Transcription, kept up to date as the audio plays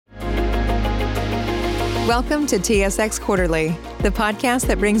Welcome to TSX Quarterly, the podcast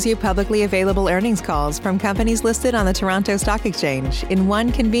that brings you publicly available earnings calls from companies listed on the Toronto Stock Exchange in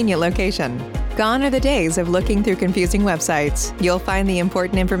one convenient location. Gone are the days of looking through confusing websites. You'll find the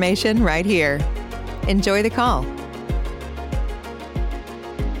important information right here. Enjoy the call.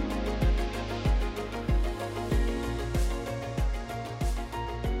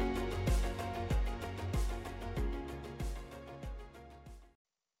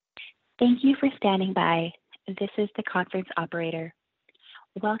 Thank you for standing by. This is the conference operator.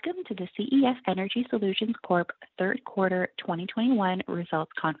 Welcome to the CES Energy Solutions Corp. Third Quarter 2021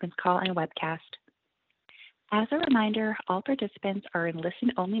 Results Conference Call and Webcast. As a reminder, all participants are in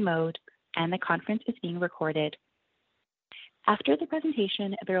listen-only mode and the conference is being recorded. After the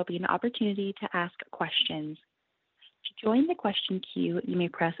presentation, there will be an opportunity to ask questions. To join the question queue, you may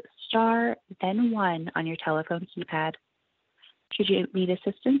press star, then 1 on your telephone keypad. Should you need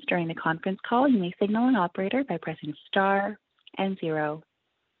assistance during the conference call, you may signal an operator by pressing star and 0.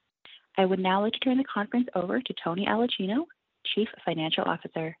 I would now like to turn the conference over to Tony Aulicino, Chief Financial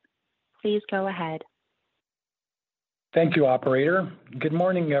Officer. Please go ahead. Thank you, operator. Good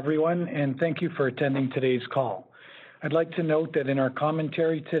morning, everyone, and thank you for attending today's call. I'd like to note that in our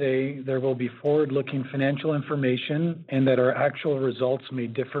commentary today, there will be forward-looking financial information and that our actual results may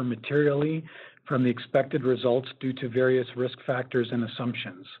differ materially from the expected results due to various risk factors and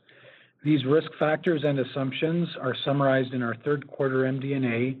assumptions. These risk factors and assumptions are summarized in our third quarter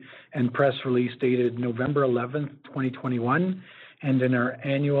MD&A and press release dated November 11th, 2021, and in our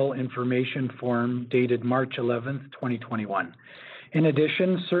annual information form dated March 11th, 2021. In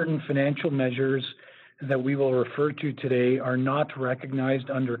addition, certain financial measures that we will refer to today are not recognized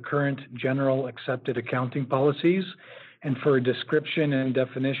under current general accepted accounting policies, and for a description and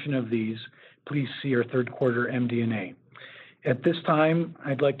definition of these, please see our third quarter MD&A. At this time,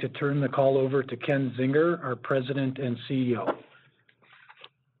 I'd like to turn the call over to Ken Zinger, our President and CEO.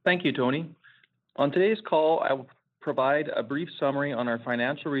 Thank you, Tony. On today's call, I will provide a brief summary on our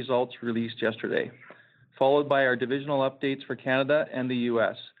financial results released yesterday, followed by our divisional updates for Canada and the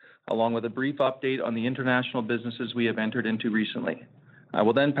U.S., along with a brief update on the international businesses we have entered into recently. I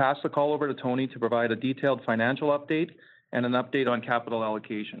will then pass the call over to Tony to provide a detailed financial update and an update on capital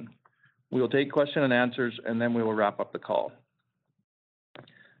allocation. We will take question and answers, and then we will wrap up the call.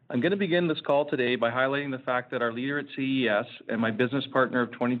 I'm going to begin this call today by highlighting the fact that our leader at CES and my business partner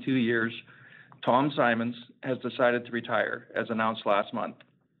of 22 years, Tom Simons, has decided to retire, as announced last month.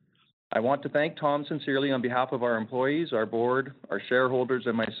 I want to thank Tom sincerely on behalf of our employees, our board, our shareholders,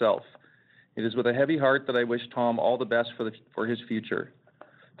 and myself. It is with a heavy heart that I wish Tom all the best for his future.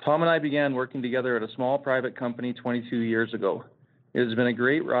 Tom and I began working together at a small private company 22 years ago. It has been a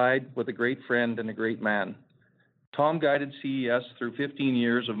great ride with a great friend and a great man. Tom guided CES through 15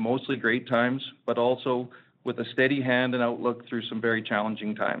 years of mostly great times, but also with a steady hand and outlook through some very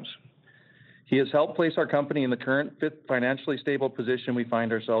challenging times. He has helped place our company in the current financially stable position we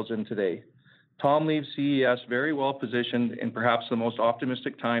find ourselves in today. Tom leaves CES very well positioned in perhaps the most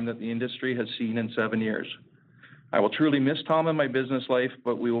optimistic time that the industry has seen in 7 years. I will truly miss Tom in my business life,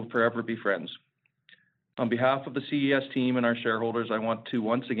 but we will forever be friends. On behalf of the CES team and our shareholders, I want to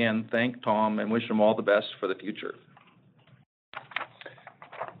once again thank Tom and wish him all the best for the future.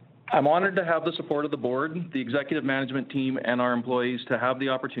 I'm honored to have the support of the board, the executive management team, and our employees to have the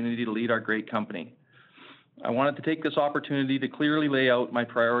opportunity to lead our great company. I wanted to take this opportunity to clearly lay out my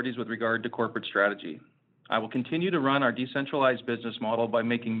priorities with regard to corporate strategy. I will continue to run our decentralized business model by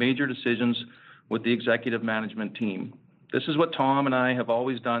making major decisions with the executive management team. This is what Tom and I have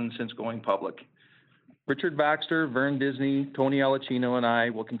always done since going public. Richard Baxter, Vern Disney, Tony Aulicino, and I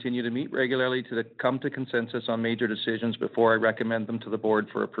will continue to meet regularly to come to consensus on major decisions before I recommend them to the board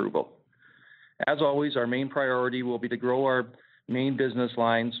for approval. As always, our main priority will be to grow our main business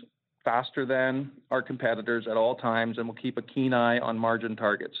lines faster than our competitors at all times, and we'll keep a keen eye on margin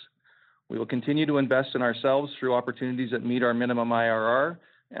targets. We will continue to invest in ourselves through opportunities that meet our minimum IRR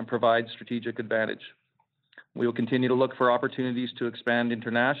and provide strategic advantage. We will continue to look for opportunities to expand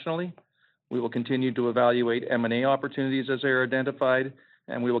internationally. We will continue to evaluate M&A opportunities as they are identified,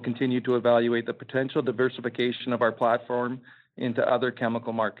 and we will continue to evaluate the potential diversification of our platform into other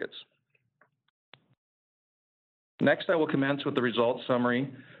chemical markets. Next, I will commence with the results summary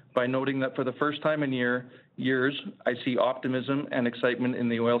by noting that for the first time in years, I see optimism and excitement in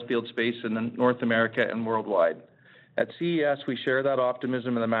the oil field space in North America and worldwide. At CES, we share that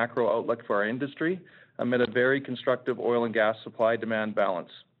optimism in the macro outlook for our industry amid a very constructive oil and gas supply-demand balance.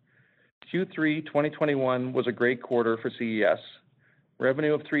 Q3 2021 was a great quarter for CES.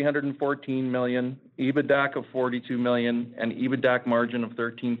 Revenue of $314 million, EBITDAC of $42 million, and EBITDAC margin of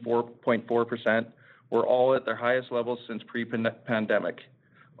 13.4% were all at their highest levels since pre-pandemic.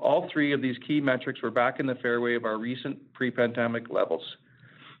 All three of these key metrics were back in the fairway of our recent pre-pandemic levels.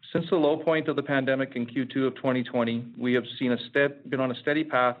 Since the low point of the pandemic in Q2 of 2020, we have seen been on a steady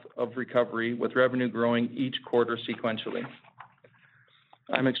path of recovery, with revenue growing each quarter sequentially.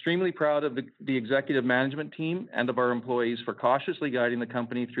 I'm extremely proud of the executive management team and of our employees for cautiously guiding the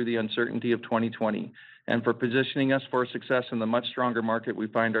company through the uncertainty of 2020 and for positioning us for success in the much stronger market we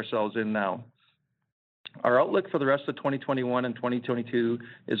find ourselves in now. Our outlook for the rest of 2021 and 2022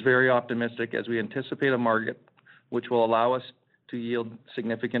 is very optimistic, as we anticipate a market which will allow us to yield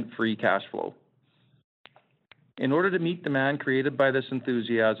significant free cash flow. In order to meet demand created by this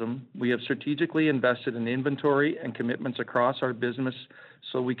enthusiasm, we have strategically invested in inventory and commitments across our business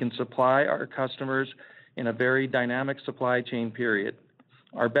so we can supply our customers in a very dynamic supply chain period.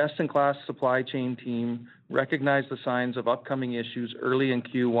 Our best-in-class supply chain team recognized the signs of upcoming issues early in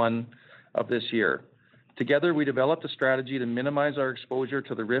Q1 of this year. Together, we developed a strategy to minimize our exposure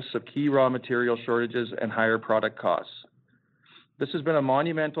to the risks of key raw material shortages and higher product costs. This has been a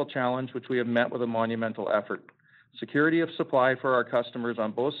monumental challenge, which we have met with a monumental effort. Security of supply for our customers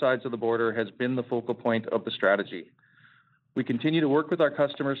on both sides of the border has been the focal point of the strategy. We continue to work with our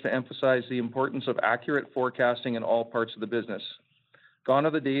customers to emphasize the importance of accurate forecasting in all parts of the business. Gone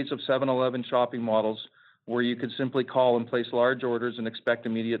are the days of 7-Eleven shopping models where you could simply call and place large orders and expect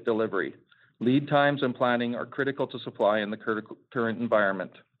immediate delivery. Lead times and planning are critical to supply in the current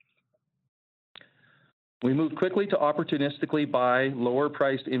environment. We moved quickly to opportunistically buy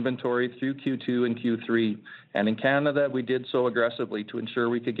lower-priced inventory through Q2 and Q3, and in Canada, we did so aggressively to ensure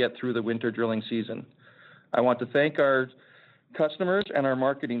we could get through the winter drilling season. I want to thank our customers and our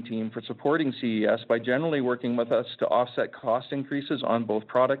marketing team for supporting CES by generally working with us to offset cost increases on both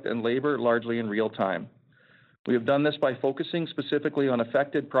product and labor largely in real time. We have done this by focusing specifically on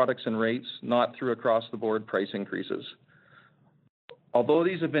affected products and rates, not through across-the-board price increases. Although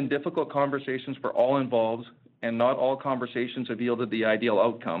these have been difficult conversations for all involved, and not all conversations have yielded the ideal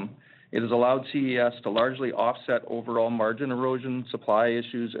outcome, it has allowed CES to largely offset overall margin erosion, supply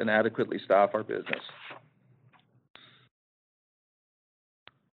issues, and adequately staff our business.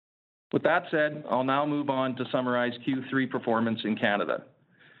 With that said, I'll now move on to summarize Q3 performance in Canada.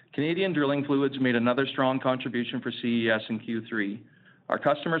 Canadian Drilling Fluids made another strong contribution for CES in Q3. Our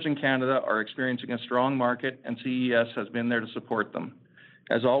customers in Canada are experiencing a strong market, and CES has been there to support them.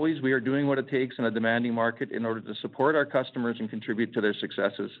 As always, we are doing what it takes in a demanding market in order to support our customers and contribute to their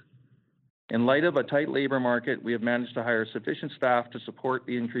successes. In light of a tight labor market, we have managed to hire sufficient staff to support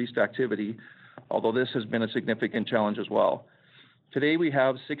the increased activity, although this has been a significant challenge as well. Today, we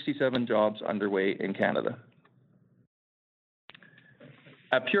have 67 jobs underway in Canada.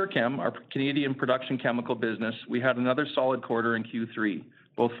 At PureChem, our Canadian production chemical business, we had another solid quarter in Q3,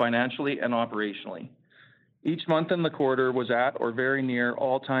 both financially and operationally. Each month in the quarter was at or very near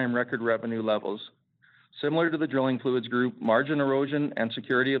all-time record revenue levels. Similar to the Drilling Fluids Group, margin erosion and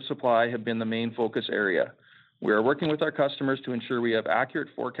security of supply have been the main focus area. We are working with our customers to ensure we have accurate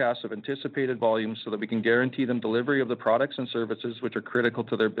forecasts of anticipated volumes so that we can guarantee them delivery of the products and services which are critical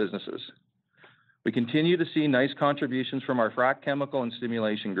to their businesses. We continue to see nice contributions from our frac chemical and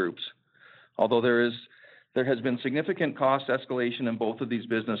stimulation groups. Although there has been significant cost escalation in both of these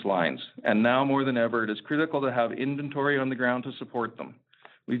business lines, and now more than ever, it is critical to have inventory on the ground to support them.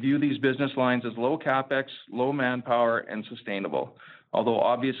 We view these business lines as low capex, low manpower, and sustainable, although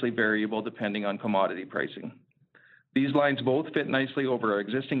obviously variable depending on commodity pricing. These lines both fit nicely over our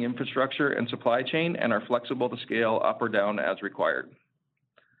existing infrastructure and supply chain and are flexible to scale up or down as required.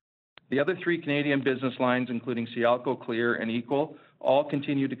 The other three Canadian business lines, including Sialco, Clear, and Equal, all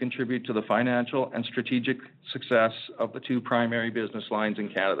continue to contribute to the financial and strategic success of the two primary business lines in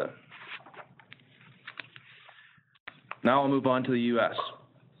Canada. Now I'll move on to the U.S.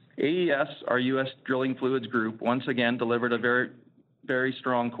 AES, our U.S. Drilling Fluids Group, once again delivered a very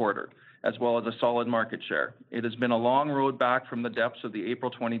strong quarter, as well as a solid market share. It has been a long road back from the depths of the April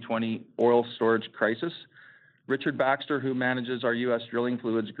 2020 oil storage crisis. Richard Baxter, who manages our U.S. Drilling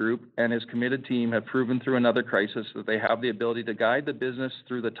Fluids Group, and his committed team have proven through another crisis that they have the ability to guide the business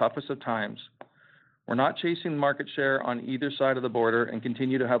through the toughest of times. We're not chasing market share on either side of the border and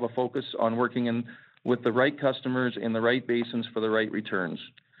continue to have a focus on working with the right customers in the right basins for the right returns.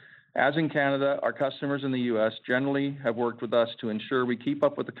 As in Canada, our customers in the U.S. generally have worked with us to ensure we keep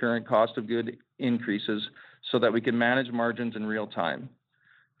up with the current cost of good increases so that we can manage margins in real time.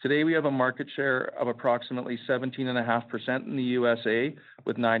 Today, we have a market share of approximately 17.5% in the USA,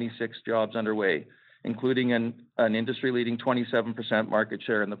 with 96 jobs underway, including an industry-leading 27% market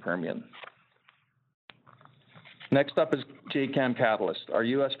share in the Permian. Next up is Jacam Catalyst, our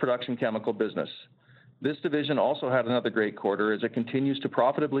U.S. production chemical business. This division also had another great quarter as it continues to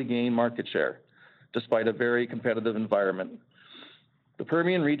profitably gain market share, despite a very competitive environment. The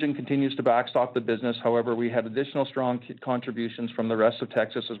Permian region continues to backstop the business. However, we had additional strong contributions from the rest of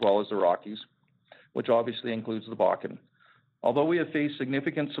Texas as well as the Rockies, which obviously includes the Bakken. Although we have faced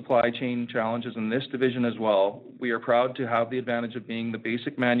significant supply chain challenges in this division as well, we are proud to have the advantage of being the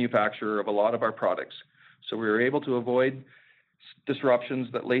basic manufacturer of a lot of our products. So we were able to avoid disruptions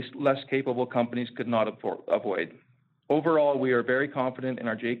that less capable companies could not avoid. Overall, we are very confident in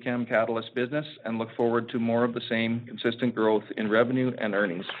our Jacam Catalyst business and look forward to more of the same consistent growth in revenue and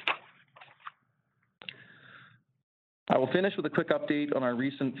earnings. I will finish with a quick update on our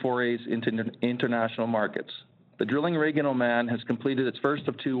recent forays into international markets. The drilling rig in Oman has completed its first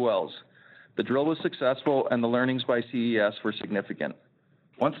of 2 wells. The drill was successful and the learnings by CES were significant.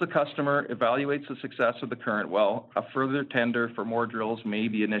 Once the customer evaluates the success of the current well, a further tender for more drills may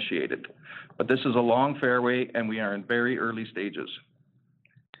be initiated. But this is a long fairway and we are in very early stages.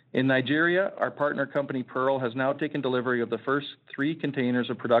 In Nigeria, our partner company Pearl has now taken delivery of the first 3 containers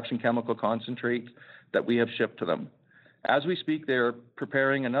of production chemical concentrate that we have shipped to them. As we speak, they are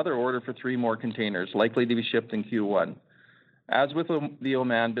preparing another order for 3 more containers, likely to be shipped in Q1. As with the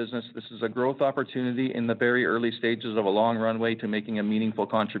Oman business, this is a growth opportunity in the very early stages of a long runway to making a meaningful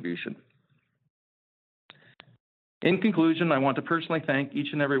contribution. In conclusion, I want to personally thank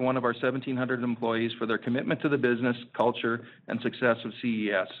each and every one of our 1,700 employees for their commitment to the business, culture, and success of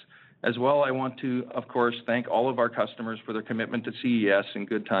CES. As well, I want to, of course, thank all of our customers for their commitment to CES in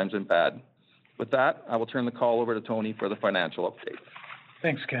good times and bad. With that, I will turn the call over to Tony for the financial update.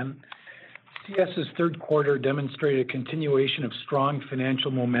 Thanks, Ken. CES's third quarter demonstrated a continuation of strong financial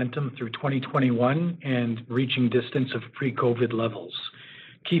momentum through 2021 and reaching distance of pre-COVID levels.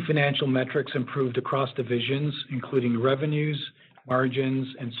 Key financial metrics improved across divisions, including revenues, margins,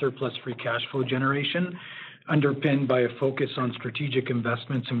 and surplus free cash flow generation, underpinned by a focus on strategic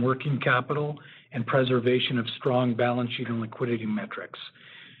investments in working capital and preservation of strong balance sheet and liquidity metrics.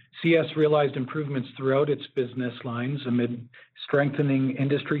 CES realized improvements throughout its business lines amid strengthening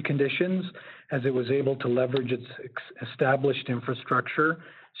industry conditions as it was able to leverage its established infrastructure,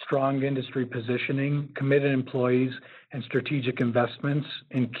 strong industry positioning, committed employees, and strategic investments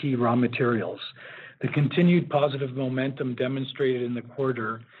in key raw materials. The continued positive momentum demonstrated in the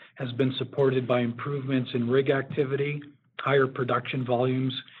quarter has been supported by improvements in rig activity, higher production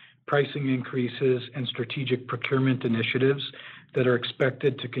volumes, pricing increases, and strategic procurement initiatives that are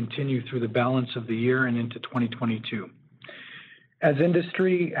expected to continue through the balance of the year and into 2022. As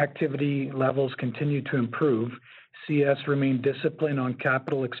industry activity levels continue to improve, CES remained disciplined on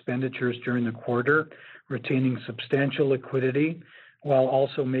capital expenditures during the quarter, retaining substantial liquidity while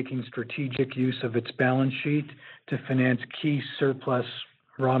also making strategic use of its balance sheet to finance key surplus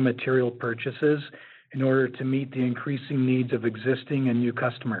raw material purchases in order to meet the increasing needs of existing and new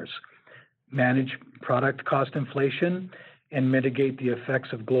customers, manage product cost inflation, and mitigate the effects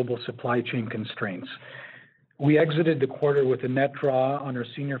of global supply chain constraints. We exited the quarter with a net draw on our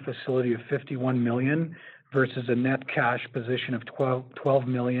senior facility of $51 million versus a net cash position of $12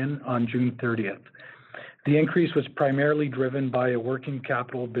 million on June 30th. The increase was primarily driven by a working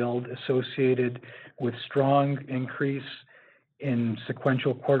capital build associated with strong increase in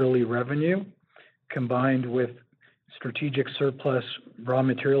sequential quarterly revenue, combined with strategic surplus raw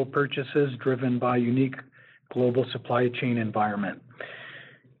material purchases driven by unique global supply chain environment.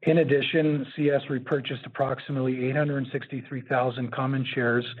 In addition, CES repurchased approximately 863,000 common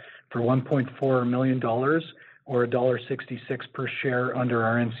shares for $1.4 million or $1.66 per share under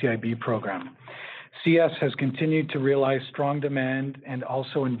our NCIB program. CES has continued to realize strong demand and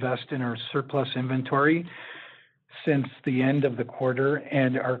also invest in our surplus inventory since the end of the quarter,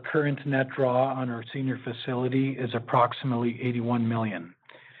 and our current net draw on our senior facility is approximately $81 million.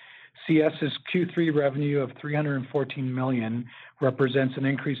 CES's Q3 revenue of $314 million represents an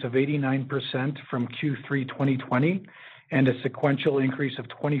increase of 89% from Q3 2020 and a sequential increase of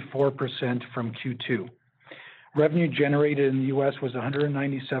 24% from Q2. Revenue generated in the U.S. was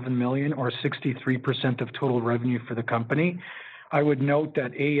 $197 million, or 63% of total revenue for the company. I would note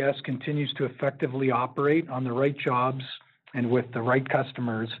that AES continues to effectively operate on the right jobs and with the right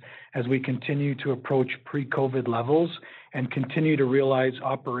customers as we continue to approach pre-COVID levels and continue to realize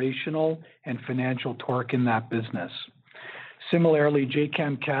operational and financial torque in that business. Similarly,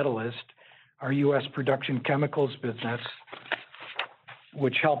 Jacam Catalyst, our U.S. production chemicals business,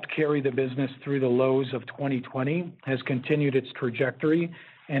 which helped carry the business through the lows of 2020, has continued its trajectory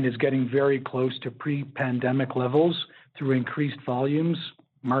and is getting very close to pre-pandemic levels through increased volumes,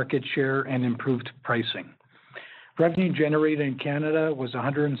 market share, and improved pricing. Revenue generated in Canada was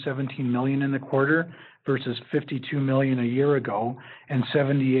 $117 million in the quarter versus $52 million a year ago and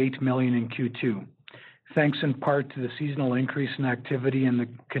 $78 million in Q2, thanks in part to the seasonal increase in activity in the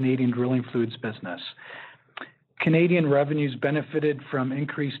Canadian drilling fluids business. Canadian revenues benefited from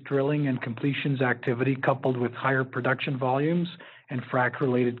increased drilling and completions activity coupled with higher production volumes and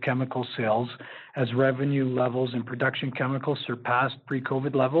frac-related chemical sales as revenue levels in production chemicals surpassed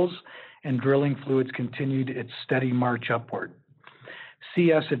pre-COVID levels and drilling fluids continued its steady march upward.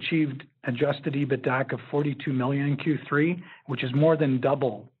 CS achieved adjusted EBITDA of $42 million in Q3, which is more than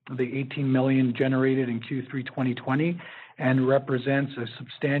double the $18 million generated in Q3 2020 and represents a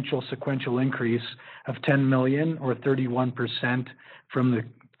substantial sequential increase of $10 million or 31% from the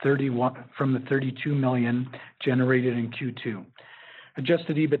 $32 million generated in Q2.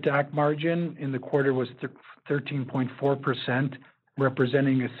 Adjusted EBITDA margin in the quarter was 13.4%,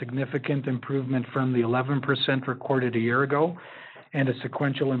 representing a significant improvement from the 11% recorded a year ago and a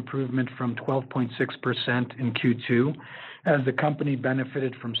sequential improvement from 12.6% in Q2, as the company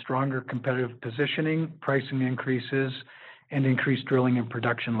benefited from stronger competitive positioning, pricing increases, and increased drilling and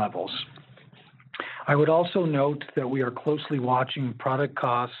production levels. I would also note that we are closely watching product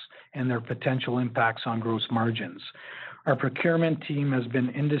costs and their potential impacts on gross margins. Our procurement team has been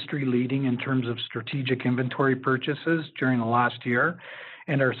industry leading in terms of strategic inventory purchases during the last year,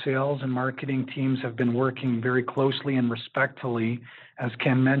 and our sales and marketing teams have been working very closely and respectfully, as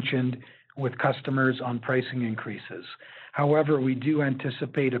Ken mentioned, with customers on pricing increases. However, we do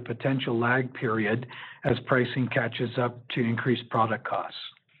anticipate a potential lag period as pricing catches up to increased product costs.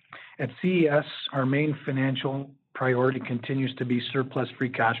 At CES, our main financial priority continues to be surplus free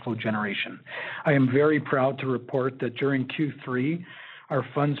cash flow generation. I am very proud to report that during Q3, our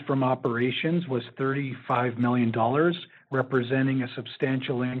funds from operations was $35 million, representing a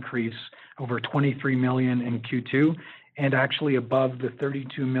substantial increase over $23 million in Q2 and actually above the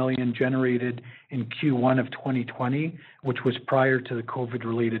 $32 million generated in Q1 of 2020, which was prior to the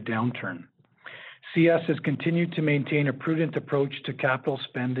COVID-related downturn. CS has continued to maintain a prudent approach to capital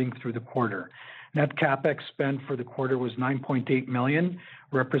spending through the quarter. Net capex spend for the quarter was $9.8 million,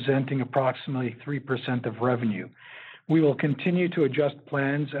 representing approximately 3% of revenue. We will continue to adjust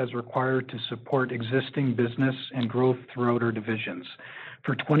plans as required to support existing business and growth throughout our divisions.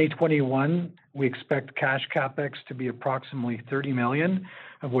 For 2021, we expect cash capex to be approximately $30 million,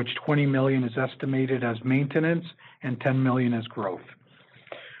 of which $20 million is estimated as maintenance and $10 million as growth.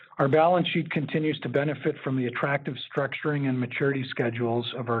 Our balance sheet continues to benefit from the attractive structuring and maturity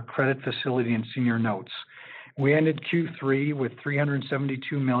schedules of our credit facility and senior notes. We ended Q3 with $372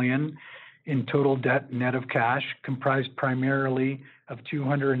 million in total debt net of cash, comprised primarily of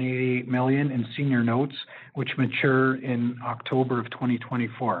 $288 million in senior notes, which mature in October of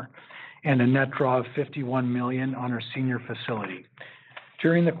 2024, and a net draw of $51 million on our senior facility.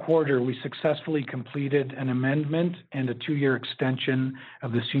 During the quarter, we successfully completed an amendment and a 2-year extension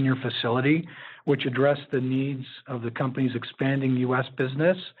of the senior facility, which addressed the needs of the company's expanding U.S.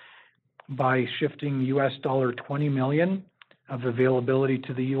 business by shifting $20 million of availability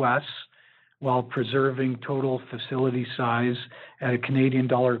to the U.S. while preserving total facility size at a Canadian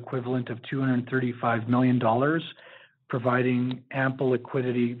dollar equivalent of $235 million, providing ample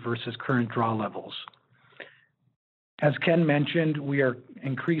liquidity versus current draw levels. As Ken mentioned, we are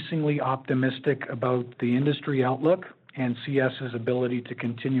increasingly optimistic about the industry outlook and CS's ability to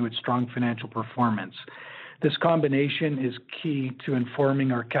continue its strong financial performance. This combination is key to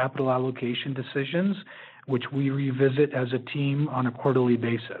informing our capital allocation decisions, which we revisit as a team on a quarterly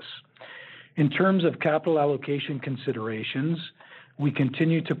basis. In terms of capital allocation considerations, we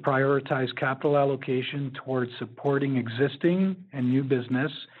continue to prioritize capital allocation towards supporting existing and new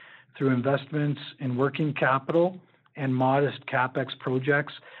business through investments in working capital and modest capex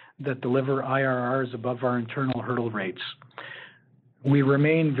projects that deliver IRRs above our internal hurdle rates. We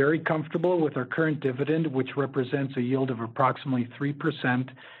remain very comfortable with our current dividend, which represents a yield of approximately 3%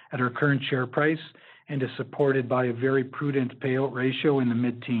 at our current share price and is supported by a very prudent payout ratio in the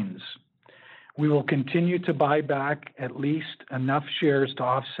mid-teens. We will continue to buy back at least enough shares to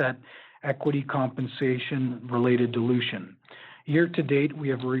offset equity compensation related dilution. Year to date, we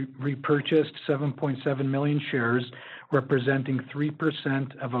have repurchased 7.7 million shares, representing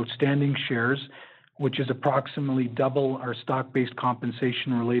 3% of outstanding shares, which is approximately double our stock-based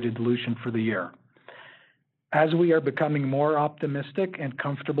compensation related dilution for the year. As we are becoming more optimistic and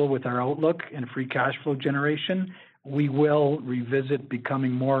comfortable with our outlook and free cash flow generation, we will revisit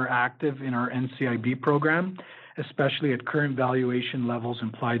becoming more active in our NCIB program, especially at current valuation levels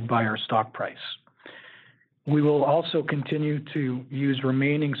implied by our stock price. We will also continue to use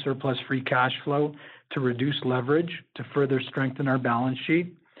remaining surplus free cash flow to reduce leverage, to further strengthen our balance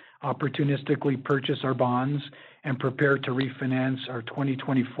sheet, opportunistically purchase our bonds, and prepare to refinance our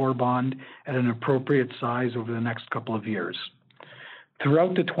 2024 bond at an appropriate size over the next couple of years.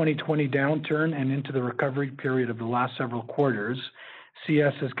 Throughout the 2020 downturn and into the recovery period of the last several quarters,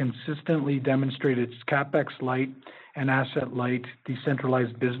 CS has consistently demonstrated its CapEx-light and asset-light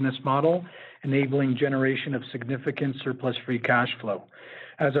decentralized business model, enabling generation of significant surplus free cash flow.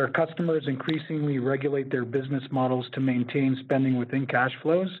 As our customers increasingly regulate their business models to maintain spending within cash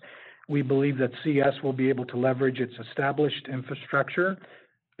flows, we believe that CS will be able to leverage its established infrastructure,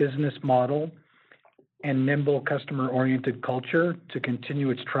 business model, and nimble customer-oriented culture to continue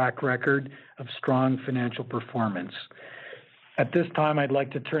its track record of strong financial performance. At this time, I'd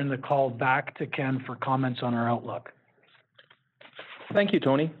like to turn the call back to Ken for comments on our outlook. Thank you,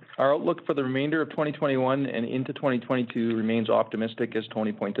 Tony. Our outlook for the remainder of 2021 and into 2022 remains optimistic, as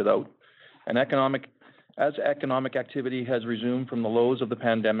Tony pointed out. As economic activity has resumed from the lows of the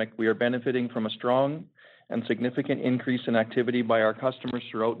pandemic, we are benefiting from a strong and significant increase in activity by our customers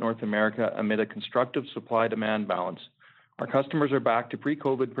throughout North America amid a constructive supply-demand balance. Our customers are back to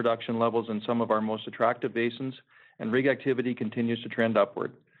pre-COVID production levels in some of our most attractive basins, and rig activity continues to trend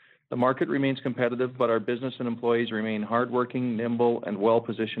upward. The market remains competitive, but our business and employees remain hardworking, nimble, and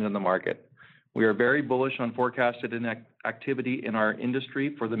well-positioned in the market. We are very bullish on forecasted activity in our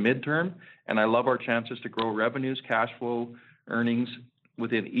industry for the midterm, and I love our chances to grow revenues, cash flow, earnings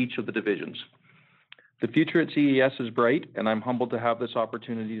within each of the divisions. The future at CES is bright, and I'm humbled to have this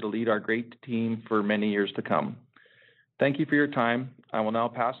opportunity to lead our great team for many years to come. Thank you for your time. I will now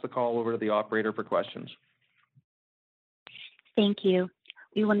pass the call over to the operator for questions. Thank you.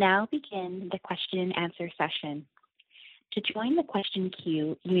 We will now begin the question and answer session. To join the question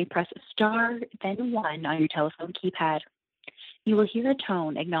queue, you may press star, then 1 on your telephone keypad. You will hear a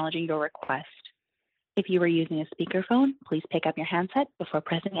tone acknowledging your request. If you are using a speakerphone, please pick up your handset before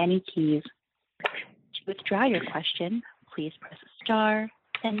pressing any keys. To withdraw your question, please press star,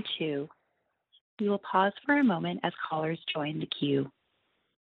 then 2. We will pause for a moment as callers join the queue.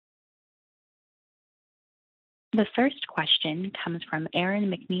 The first question comes from Aaron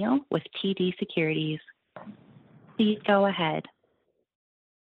MacNeil with TD Securities. Please go ahead.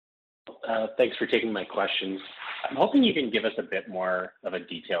 Thanks for taking my questions. I'm hoping you can give us a bit more of a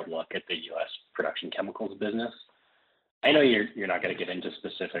detailed look at the U.S. production chemicals business. I know you're not going to get into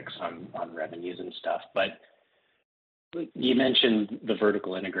specifics on revenues and stuff, but you mentioned the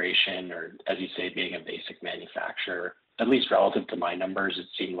vertical integration, or as you say, being a basic manufacturer. At least relative to my numbers, it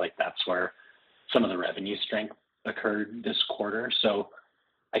seemed like that's where some of the revenue strength occurred this quarter. So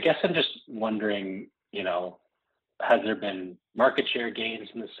I guess I'm just wondering, has there been market share gains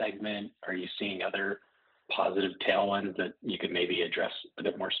in the segment? Are you seeing other positive tailwinds that you could maybe address a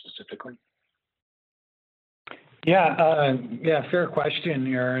bit more specifically? Yeah, fair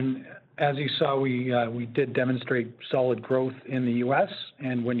question, Aaron. As you saw, we did demonstrate solid growth in the U.S.,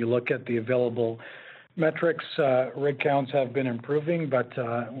 and when you look at the available metrics, rig counts have been improving, but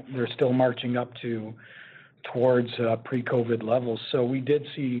they're still marching up towards pre-COVID levels. So we did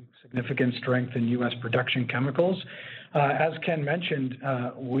see significant strength in U.S. production chemicals. As Ken mentioned,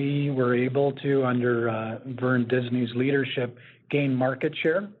 we were able to, under Vern Disney's leadership, gain market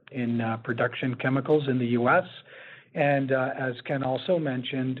share in production chemicals in the U.S. And as Ken also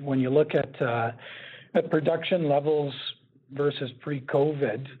mentioned, when you look at production levels versus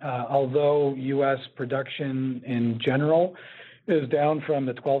pre-COVID, although U.S. production in general is down from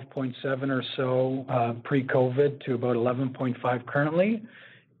the 12.7 or so pre-COVID to about 11.5 currently.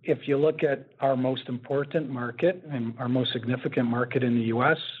 If you look at our most important market and our most significant market in the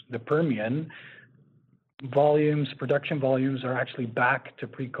U.S., the Permian, production volumes are actually back to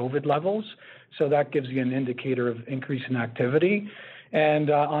pre-COVID levels. So that gives you an indicator of increase in activity. And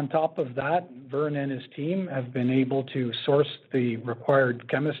on top of that, Vern and his team have been able to source the required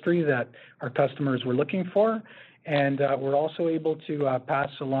chemistry that our customers were looking for. And we're also able to pass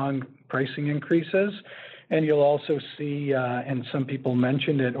along pricing increases. And you'll also see, and some people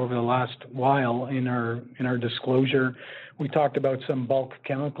mentioned it over the last while in our disclosure, we talked about some bulk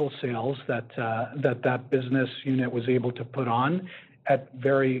chemical sales that business unit was able to put on at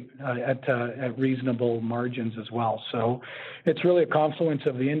reasonable margins as well. So it's really a confluence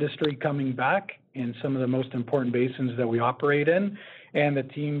of the industry coming back in some of the most important basins that we operate in, and the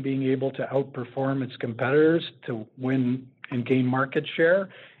team being able to outperform its competitors to win and gain market share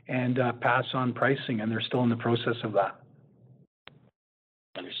and pass on pricing, and they're still in the process of that.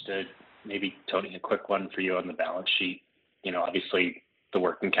 Understood. Maybe, Tony, a quick one for you on the balance sheet. Obviously the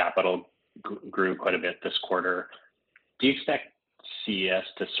working capital grew quite a bit this quarter. Do you expect CES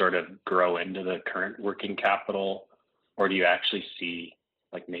to sort of grow into the current working capital, or do you actually see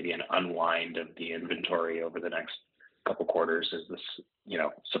like maybe an unwind of the inventory over the next couple quarters as this,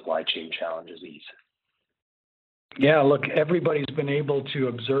 supply chain challenges ease? Yeah, look, everybody's been able to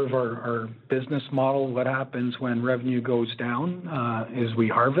observe our business model. What happens when revenue goes down is we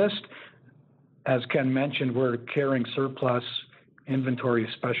harvest. As Ken mentioned, we're carrying surplus inventory,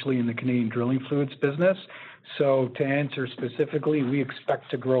 especially in the Canadian drilling fluids business. So to answer specifically, we expect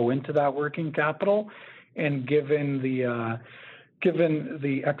to grow into that working capital. And given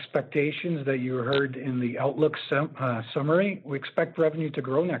the expectations that you heard in the outlook summary, we expect revenue to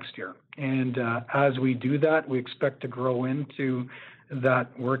grow next year. And as we do that, we expect to grow into that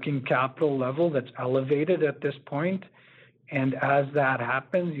working capital level that's elevated at this point. And as that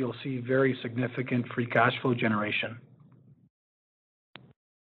happens, you'll see very significant free cash flow generation.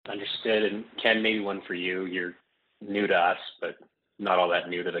 Understood. And Ken, maybe one for you. You're new to us, but not all that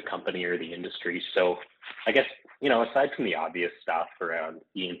new to the company or the industry. So I guess, aside from the obvious stuff around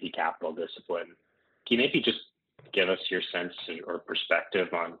E&P capital discipline, can you maybe just give us your sense or perspective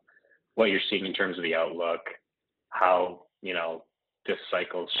on what you're seeing in terms of the outlook, how, this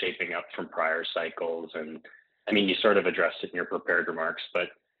cycle is shaping up from prior cycles? And I mean, you sort of addressed it in your prepared remarks, but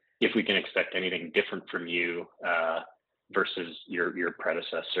if we can expect anything different from you versus your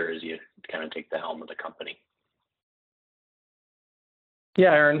predecessor as you kind of take the helm of the company.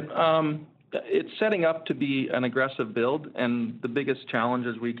 Yeah, Aaron, it's setting up to be an aggressive build, and the biggest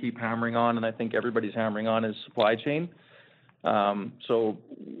challenges we keep hammering on, and I think everybody's hammering on, is supply chain. So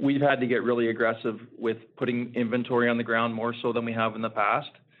we've had to get really aggressive with putting inventory on the ground more so than we have in the past.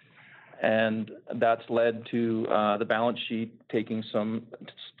 And that's led to the balance sheet taking some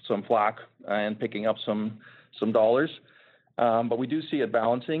flack and picking up some dollars. But we do see it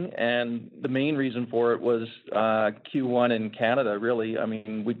balancing, and the main reason for it was Q1 in Canada, really. I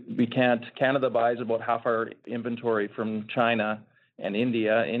mean, we can't, Canada buys about half our inventory from China and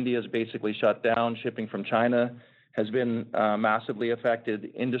India. India's basically shut down. Shipping from China has been massively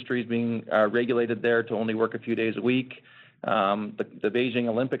affected. Industry's being regulated there to only work a few days a week. The Beijing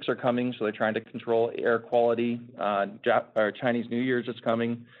Olympics are coming, so they're trying to control air quality. Chinese New Year's is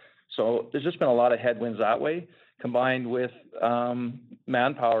coming. So there's just been a lot of headwinds that way, combined with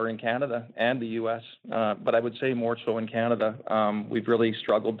manpower in Canada and the U.S., but I would say more so in Canada. We've really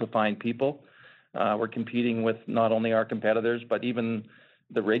struggled to find people. We're competing with not only our competitors, but even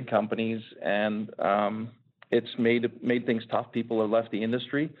the rig companies, and it's made things tough. People have left the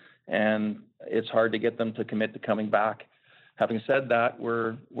industry, and it's hard to get them to commit to coming back. Having said that,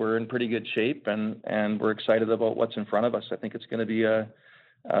 we're in pretty good shape, and we're excited about what's in front of us. I think it's going to be a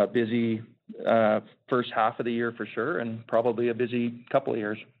busy first half of the year for sure, and probably a busy couple of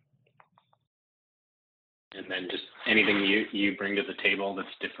years. And then just anything you bring to the table that's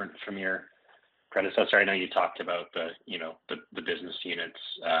different from your predecessor. I know you talked about the business units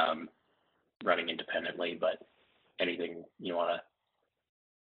running independently, but anything you want to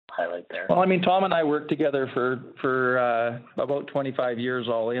highlight there? Well, I mean, Tom and I worked together for about 25 years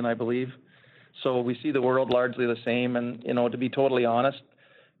all in, I believe. So we see the world largely the same. And, to be totally honest,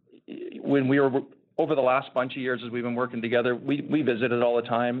 when we were over the last bunch of years as we've been working together, we visited all the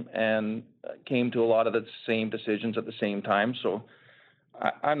time and came to a lot of the same decisions at the same time. So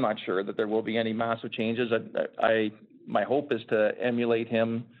I'm not sure that there will be any massive changes. My hope is to emulate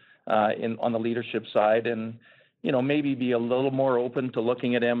him on the leadership side, and maybe be a little more open to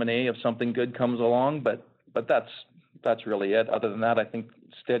looking at M&A if something good comes along. But that's really it. Other than that, I think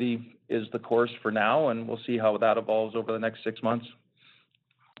steady is the course for now, and we'll see how that evolves over the next 6 months.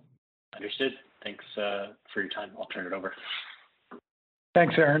 Understood. Thanks for your time. I'll turn it over.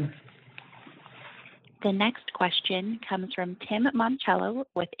 Thanks, Aaron. The next question comes from Tim Moncello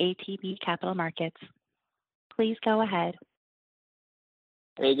with ATB Capital Markets. Please go ahead.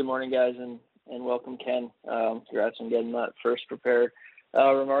 Hey, good morning, guys, and welcome, Ken. Congrats on getting that first prepared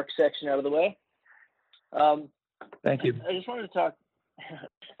remarks section out of the way. Thank you. I just wanted to talk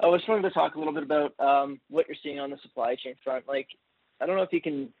a little bit about what you're seeing on the supply chain front. Like, I don't know if you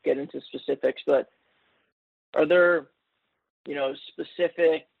can get into specifics, but are there,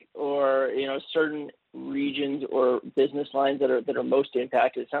 specific or, certain regions or business lines that are most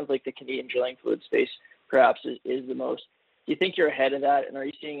impacted? It sounds like the Canadian drilling fluid space perhaps is the most. Do you think you're ahead of that? And are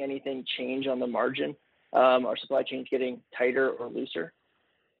you seeing anything change on the margin? Are supply chains getting tighter or looser?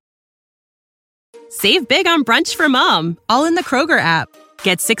 Save big on brunch for mom, all in the Kroger app.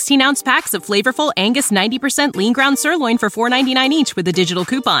 Get 16-ounce packs of flavorful Angus 90% lean ground sirloin for $4.99 each with a digital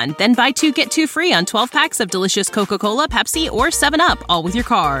coupon. Then buy 2, get 2 free on 12 packs of delicious Coca-Cola, Pepsi, or 7-Up, all with your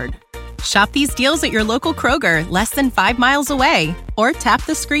card. Shop these deals at your local Kroger, less than 5 miles away. Or tap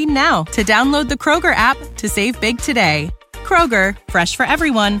the screen now to download the Kroger app to save big today. Kroger, fresh for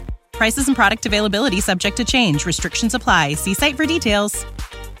everyone. Prices and product availability subject to change. Restrictions apply. See site for details.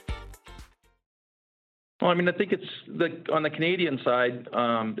 Well, I mean, I think it's on the Canadian side,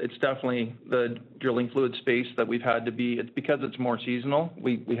 it's definitely the drilling fluid space that we've had to be. It's because it's more seasonal.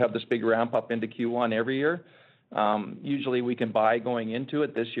 We have this big ramp up into Q1 every year. Usually we can buy going into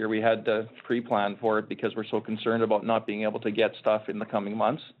it. This year we had to pre-plan for it because we're so concerned about not being able to get stuff in the coming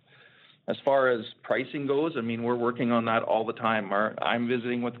months. As far as pricing goes, I mean, we're working on that all the time. I'm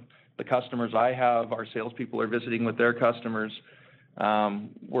visiting with the customers I have. Our salespeople are visiting with their customers.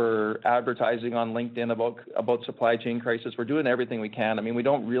 We're advertising on LinkedIn about supply chain crisis. We're doing everything we can. I mean, we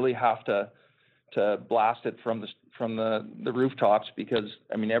don't really have to blast it from the rooftops because,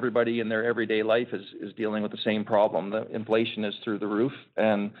 I mean, everybody in their everyday life is dealing with the same problem. The inflation is through the roof,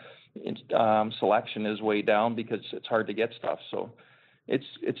 and selection is way down because it's hard to get stuff. So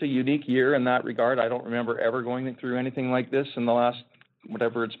it's a unique year in that regard. I don't remember ever going through anything like this in the last,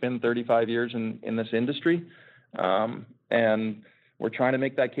 whatever it's been, 35 years in this industry. And we're trying to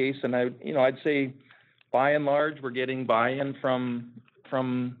make that case. And I'd say by and large, we're getting buy-in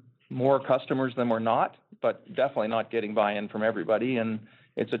from more customers than we're not, but definitely not getting buy-in from everybody. And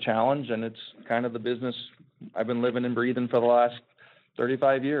it's a challenge, and it's kind of the business I've been living and breathing for the last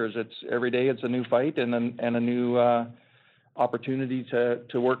 35 years. It's every day it's a new fight and a new opportunity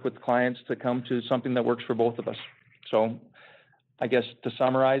to work with clients to come to something that works for both of us. So I guess to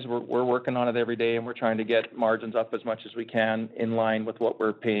summarize, we're working on it every day, and we're trying to get margins up as much as we can in line with what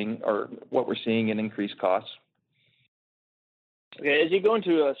we're paying or what we're seeing in increased costs. Okay, as you go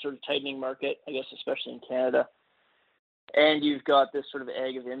into a sort of tightening market, I guess especially in Canada, and you've got this sort of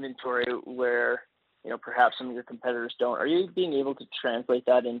egg of inventory where, perhaps some of your competitors don't, are you being able to translate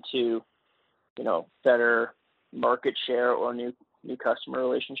that into, better market share or new customer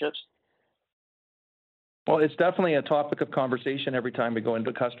relationships? Well, it's definitely a topic of conversation every time we go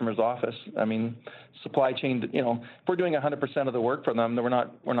into a customer's office. I mean, supply chain, if we're doing 100% of the work for them, then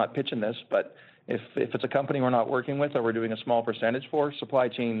we're not pitching this. But if it's a company we're not working with or we're doing a small percentage for, supply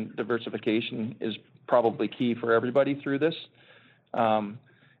chain diversification is probably key for everybody through this. And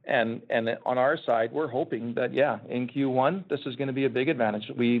on our side, we're hoping that, in Q1, this is going to be a big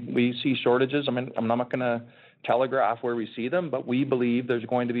advantage. We see shortages. I mean, I'm not going to telegraph where we see them, but we believe there's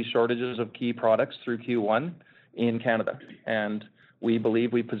going to be shortages of key products through Q1 in Canada. And we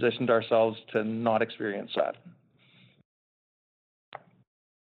believe we positioned ourselves to not experience that.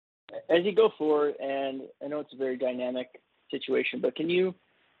 As you go forward, and I know it's a very dynamic situation, but can you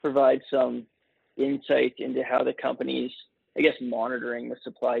provide some insight into how the company's, I guess, monitoring the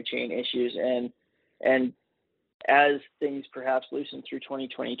supply chain issues and as things perhaps loosen through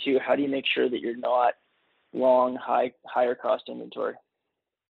 2022, how do you make sure that you're not long, higher cost inventory?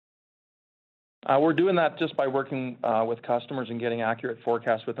 We're doing that just by working with customers and getting accurate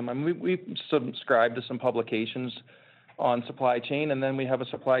forecasts with them. I mean, we subscribe to some publications on supply chain, and then we have a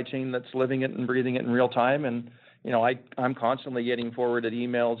supply chain that's living it and breathing it in real time. And I'm constantly getting forwarded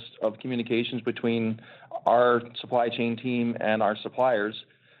emails of communications between our supply chain team and our suppliers,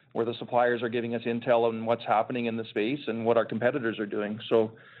 where the suppliers are giving us intel on what's happening in the space and what our competitors are doing.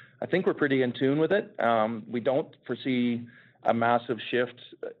 So I think we're pretty in tune with it. We don't foresee a massive shift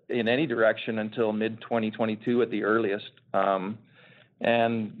in any direction until mid-2022 at the earliest.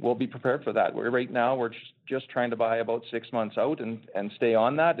 And we'll be prepared for that. Right now, we're just trying to buy about 6 months out and stay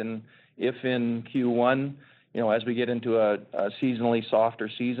on that. And if in Q1, as we get into a seasonally softer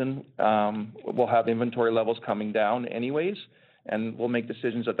season, we'll have inventory levels coming down anyways, and we'll make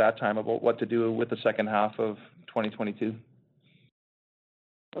decisions at that time about what to do with the second half of 2022.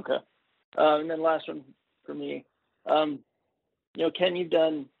 Okay. And then last one for me. Ken, you've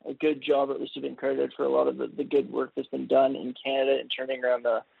done a good job, or at least you've been credited for a lot of the good work that's been done in Canada in turning around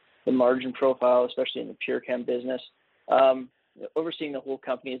the margin profile, especially in the PureChem business. Overseeing the whole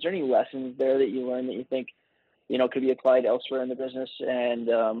company, is there any lessons there that you learned that you think, could be applied elsewhere in the business? And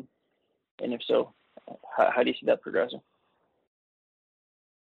if so, how do you see that progressing?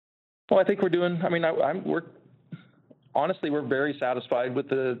 Well, I think we're doing, honestly, we're very satisfied with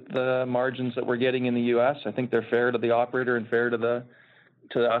the margins that we're getting in the U.S. I think they're fair to the operator and fair to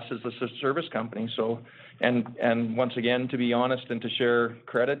us as a service company. So, and once again, to be honest and to share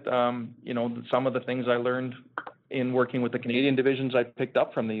credit, some of the things I learned in working with the Canadian divisions, I picked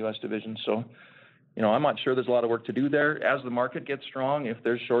up from the U.S. division. So, I'm not sure there's a lot of work to do there. As the market gets strong, if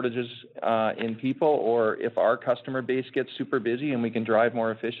there's shortages in people, or if our customer base gets super busy and we can drive more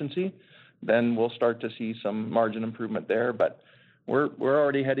efficiency, then we'll start to see some margin improvement there. But we're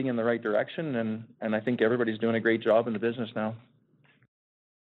already heading in the right direction, and I think everybody's doing a great job in the business now.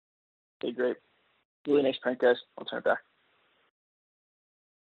 Okay, great. Really nice print, guys. I'll turn it back.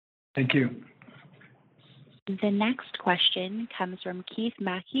 Thank you. The next question comes from Keith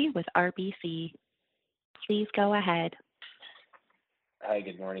Mackey with RBC. Please go ahead. Hi,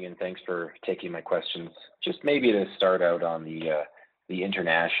 good morning, and thanks for taking my questions. Just maybe to start out on the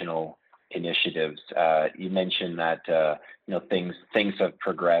international initiatives, you mentioned that things have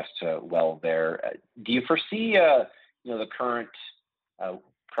progressed well there. Do you foresee the current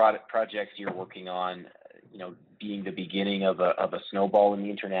projects you're working on, being the beginning of a snowball in the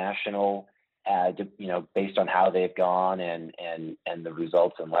international? Based on how they've gone and the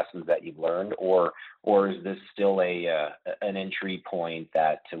results and lessons that you've learned, or is this still an entry point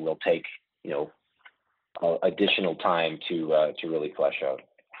that will take additional time to really flesh out?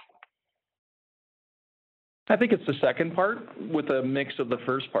 I think it's the second part with a mix of the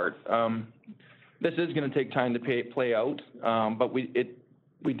first part. This is going to take time to play out, but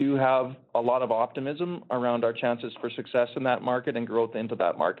we do have a lot of optimism around our chances for success in that market and growth into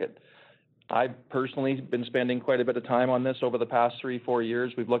that market. I've personally been spending quite a bit of time on this over the past 3-4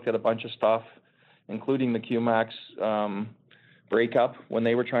 years. We've looked at a bunch of stuff, including the QMax breakup when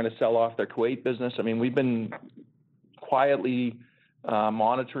they were trying to sell off their Kuwait business. I mean, we've been quietly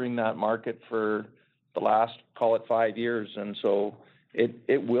monitoring that market for the last, call it 5 years. And so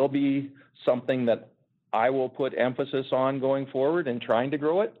it will be something that I will put emphasis on going forward and trying to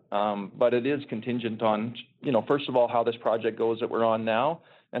grow it. But it is contingent on, first of all, how this project goes that we're on now.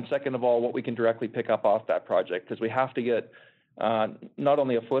 And second of all, what we can directly pick up off that project, because we have to get not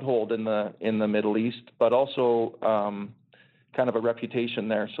only a foothold in the Middle East, but also kind of a reputation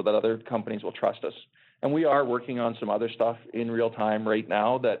there so that other companies will trust us. And we are working on some other stuff in real time right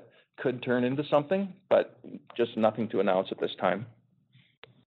now that could turn into something, but just nothing to announce at this time.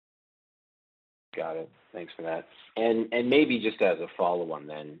 Got it. Thanks for that. And maybe just as a follow-on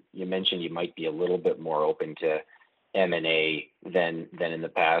then, you mentioned you might be a little bit more open to M&A than in the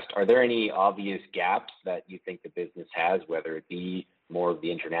past. Are there any obvious gaps that you think the business has, whether it be more of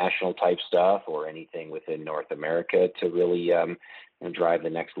the international type stuff or anything within North America to really drive the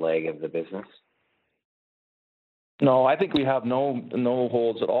next leg of the business? No, I think we have no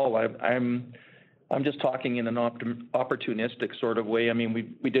holes at all. I'm just talking in an opportunistic sort of way. I mean,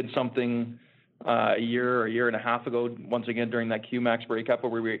 we did something a year and a half ago, once again during that QMax breakup,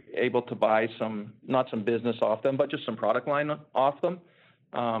 where we were able to buy not some business off them, but just some product line off them,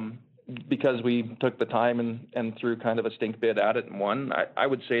 because we took the time and threw kind of a stink bid at it and won. I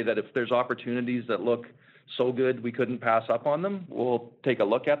would say that if there's opportunities that look so good we couldn't pass up on them, we'll take a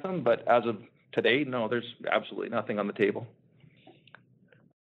look at them. But as of today, no, there's absolutely nothing on the table.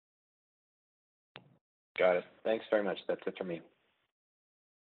 Got it. Thanks very much. That's it for me.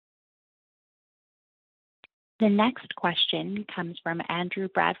 The next question comes from Andrew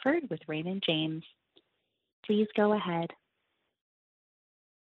Bradford with Raymond James. Please go ahead.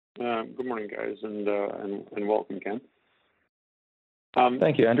 Good morning, guys, and welcome, Ken.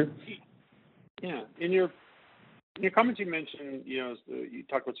 Thank you, Andrew. Yeah, in your comments you mentioned, you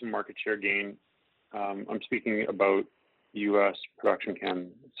talked about some market share gain. I'm speaking about U.S. production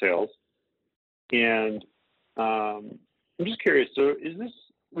chem sales, and I'm just curious. So,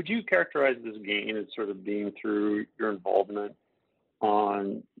 would you characterize this gain as sort of being through your involvement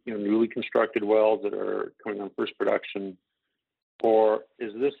on newly constructed wells that are coming on first production, or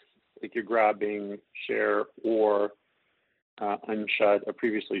is this like you're grabbing share or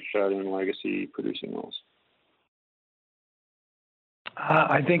previously shut in legacy producing wells?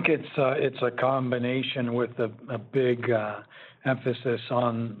 I think it's a combination with a big emphasis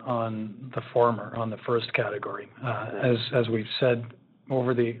on the former, on the first category. As we've said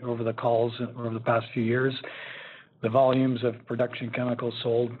over the calls over the past few years, the volumes of production chemicals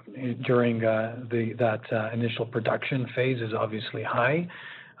sold during that initial production phase is obviously high,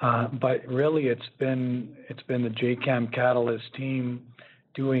 but really it's been the JChem Catalyst team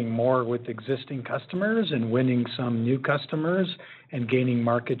doing more with existing customers and winning some new customers and gaining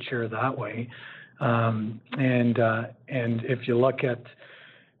market share that way. And if you look at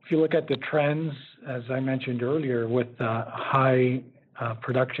the trends, as I mentioned earlier, with high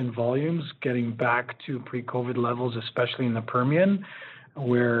production volumes getting back to pre-COVID levels, especially in the Permian,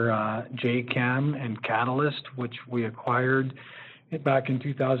 where JChem and Catalyst, which we acquired back in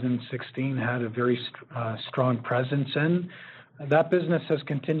 2016, had a very strong presence in. That business has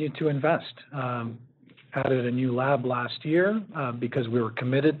continued to invest. Added a new lab last year because we were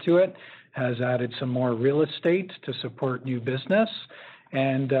committed to it, has added some more real estate to support new business,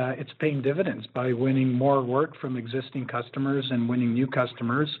 and it's paying dividends by winning more work from existing customers and winning new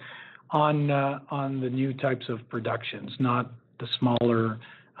customers on the new types of productions, not the smaller,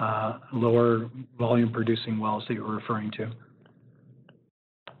 lower volume producing wells that you're referring to.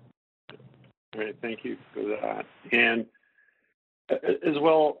 All right, thank you for that. And as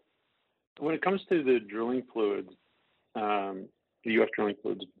well, when it comes to the drilling fluids, the U.S. drilling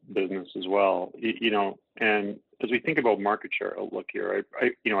fluids business as well, and as we think about market share outlook here,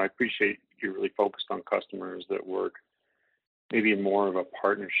 I appreciate you're really focused on customers that work maybe in more of a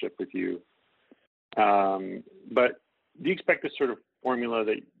partnership with you. But do you expect this sort of formula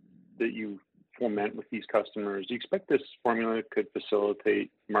that you foment with these customers, do you expect this formula could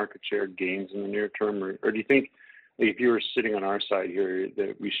facilitate market share gains in the near term, or do you think if you were sitting on our side here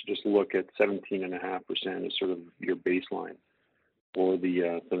that we should just look at 17.5% as sort of your baseline for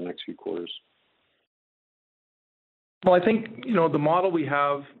the next few quarters? Well, I think, the model we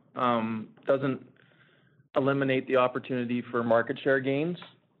have doesn't eliminate the opportunity for market share gains,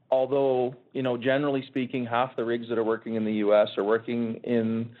 although, generally speaking, half the rigs that are working in the U.S. are working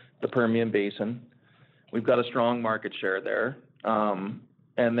in the Permian Basin. We've got a strong market share there. And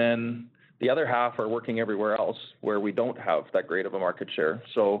then the other half are working everywhere else where we don't have that great of a market share.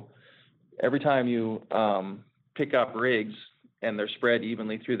 So every time you pick up rigs and they're spread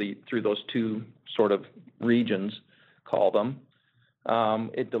evenly through those two sort of regions, call them,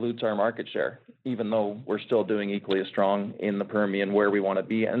 it dilutes our market share, even though we're still doing equally as strong in the Permian where we want to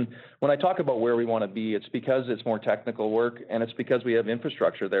be. And when I talk about where we want to be, it's because it's more technical work, and it's because we have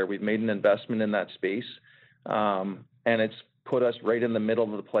infrastructure there. We've made an investment in that space, and it's put us right in the middle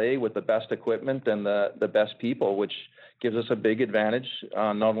of the play with the best equipment and the best people, which gives us a big advantage,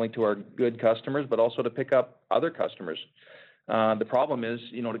 not only to our good customers, but also to pick up other customers. The problem is,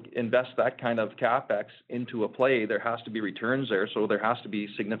 to invest that kind of CapEx into a play, there has to be returns there. So there has to be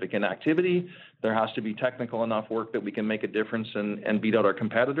significant activity. There has to be technical enough work that we can make a difference and beat out our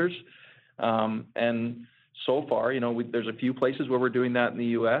competitors. And so far, there's a few places where we're doing that in the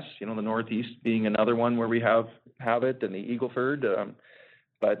U.S., the Northeast being another one where we have it, and the Eagle Ford.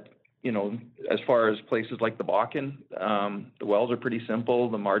 But as far as places like the Bakken, the wells are pretty simple.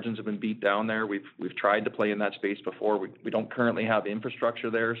 The margins have been beat down there. We've tried to play in that space before. We don't currently have infrastructure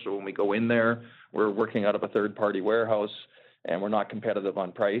there, so when we go in there, we're working out of a third-party warehouse, and we're not competitive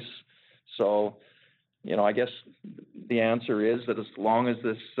on price. So, I guess the answer is that as long as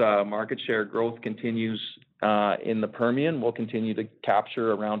this market share growth continues in the Permian, we'll continue to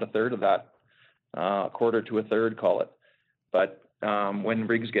capture around a third of that, a quarter to a third, call it. But when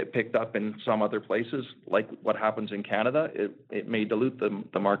rigs get picked up in some other places, like what happens in Canada, it may dilute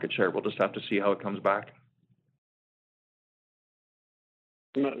the market share. We'll just have to see how it comes back.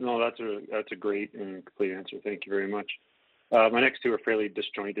 No, that's a great and complete answer. Thank you very much. My next two are fairly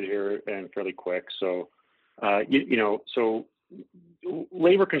disjointed here and fairly quick. So, so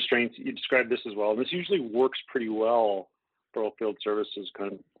labor constraints, you described this as well. This usually works pretty well for oil field services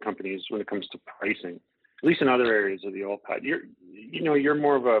companies when it comes to pricing, at least in other areas of the oil patch. You're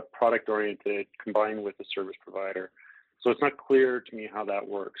more of a product oriented combined with a service provider. So it's not clear to me how that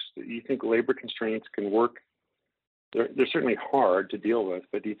works. Do you think labor constraints can work? They're certainly hard to deal with,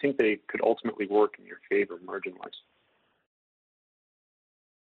 but do you think they could ultimately work in your favor margin wise?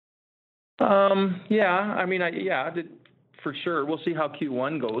 For sure. We'll see how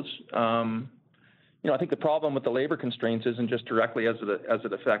Q1 goes. I think the problem with the labor constraints isn't just directly as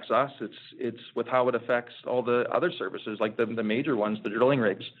it affects us. It's with how it affects all the other services, like the major ones, the drilling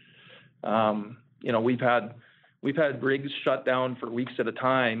rigs. We've had rigs shut down for weeks at a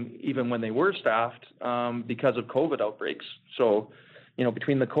time, even when they were staffed, because of COVID outbreaks. So,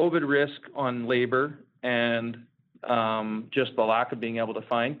 between the COVID risk on labor and just the lack of being able to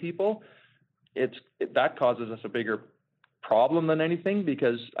find people, that causes us a bigger problem than anything,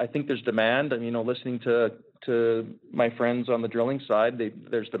 because I think there's demand. Listening to my friends on the drilling side,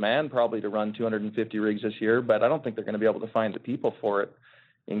 there's demand probably to run 250 rigs this year, but I don't think they're going to be able to find the people for it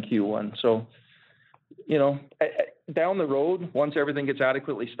in Q1. So, down the road, once everything gets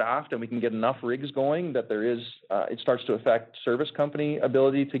adequately staffed and we can get enough rigs going, that it starts to affect service company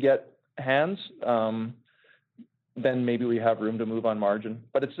ability to get hands, then maybe we have room to move on margin.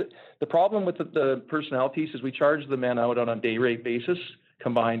 But it's the problem with the personnel piece is we charge the men out on a day rate basis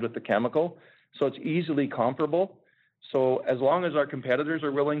combined with the chemical, so it's easily comparable. So as long as our competitors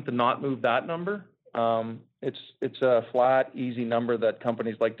are willing to not move that number, it's a flat, easy number that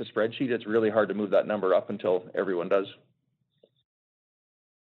companies like to spreadsheet. It's really hard to move that number up until everyone does.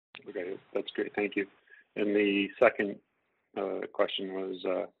 Okay, that's great. Thank you. And the second question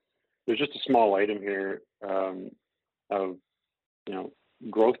was, there's just a small item here of,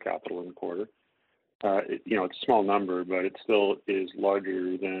 growth capital in the quarter. It's a small number, but it still is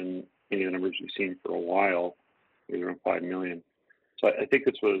larger than any of the numbers we've seen for a while, around $5 million. So I think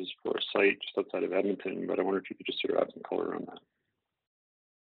this was for a site just outside of Edmonton, but I wonder if you could just sort of add some color on that.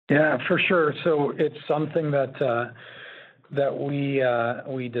 Yeah, for sure. So it's something that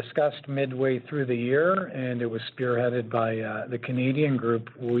we discussed midway through the year, and it was spearheaded by the Canadian group.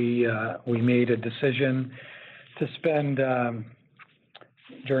 We made a decision to spend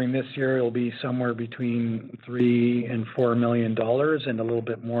during this year. It'll be somewhere between $3 and $4 million, and a little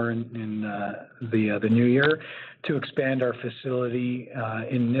bit more in the new year, to expand our facility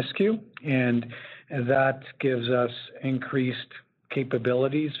in Nisku, and that gives us increased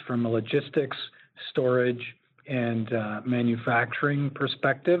capabilities from a logistics, storage, and manufacturing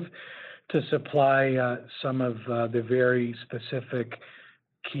perspective to supply some of the very specific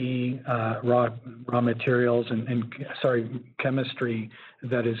key raw materials and chemistry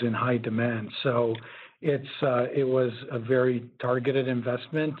that is in high demand. So it was a very targeted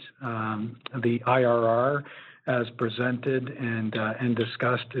investment. The IRR, as presented and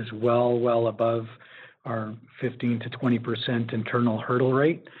discussed, is well above our 15 to 20% internal hurdle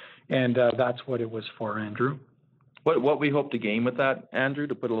rate, and that's what it was for, Andrew. What we hope to gain with that, Andrew,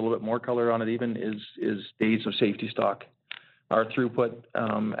 to put a little bit more color on it even, is days of safety stock. Our throughput,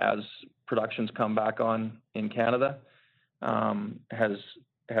 as productions come back on in Canada,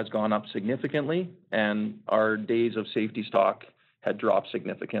 has gone up significantly, and our days of safety stock had dropped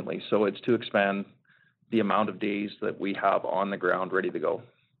significantly. So it's to expand the amount of days that we have on the ground ready to go.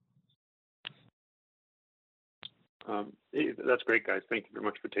 That's great, guys. Thank you very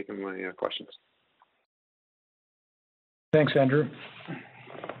much for taking my questions. Thanks, Andrew.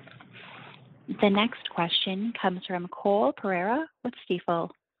 The next question comes from Cole Pereira with Stifel.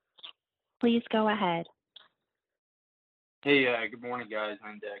 Please go ahead. Hey, good morning, guys,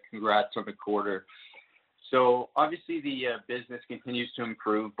 and congrats on the quarter. So obviously the business continues to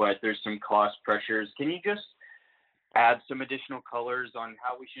improve, but there's some cost pressures. Can you just add some additional colors on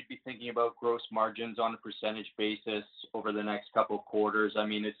how we should be thinking about gross margins on a percentage basis over the next couple of quarters? I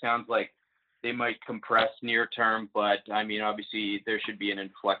mean, it sounds like they might compress near term, but I mean, obviously there should be an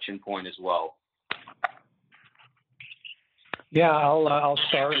inflection point as well. Yeah, I'll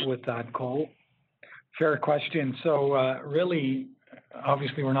start with that, Cole. Fair question. So really,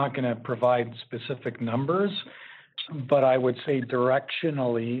 obviously, we're not going to provide specific numbers, but I would say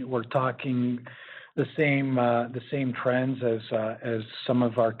directionally, we're talking the same trends as some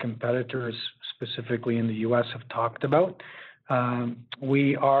of our competitors, specifically in the U.S., have talked about.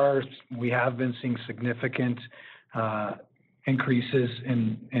 We have been seeing significant increases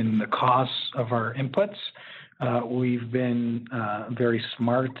in the costs of our inputs. We've been very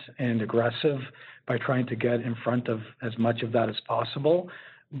smart and aggressive by trying to get in front of as much of that as possible.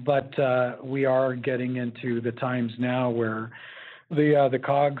 But we are getting into the times now where the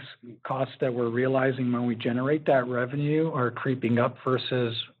COGS costs that we're realizing when we generate that revenue are creeping up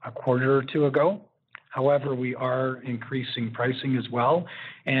versus a quarter or two ago. However, we are increasing pricing as well.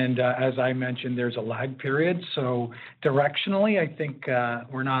 And as I mentioned, there's a lag period. So directionally, I think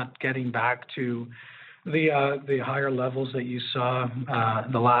we're not getting back to the higher levels that you saw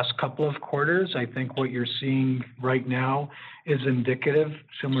the last couple of quarters. I think what you're seeing right now is indicative,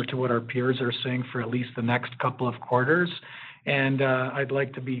 similar to what our peers are saying for at least the next couple of quarters. And I'd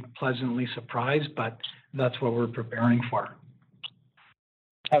like to be pleasantly surprised, but that's what we're preparing for.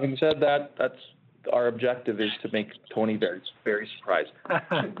 Having said that, that's our objective, is to make Tony very, very surprised.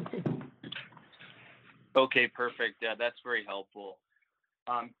 Okay, perfect. Yeah, that's very helpful.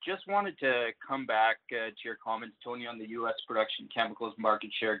 Just wanted to come back to your comments, Tony, on the U.S. production chemicals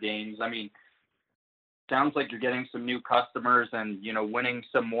market share gains. I mean, sounds like you're getting some new customers and, winning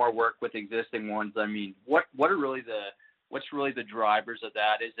some more work with existing ones. I mean, what's really the drivers of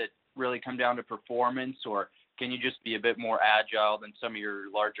that? Is it really come down to performance, or can you just be a bit more agile than some of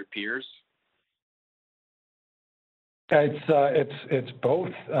your larger peers? It's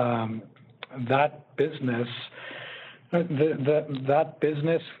both. That business, that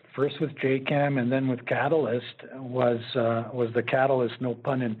business, first with JChem and then with Catalyst, was the catalyst, no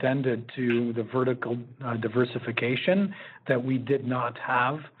pun intended, to the vertical diversification that we did not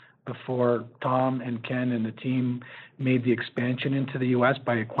have before Tom and Ken and the team made the expansion into the U.S.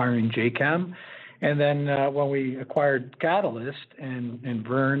 by acquiring JChem. And then when we acquired Catalyst and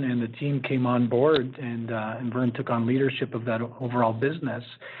Vern and the team came on board and Vern took on leadership of that overall business,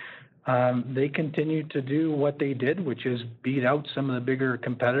 they continued to do what they did, which is beat out some of the bigger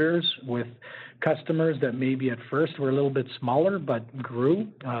competitors with customers that maybe at first were a little bit smaller but grew.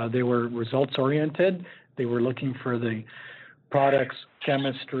 They were results oriented. They were looking for the products,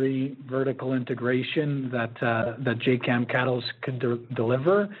 chemistry, vertical integration that Jacam Catalyst could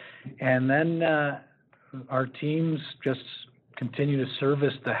deliver. And then our teams just continue to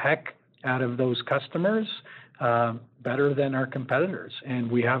service the heck out of those customers better than our competitors.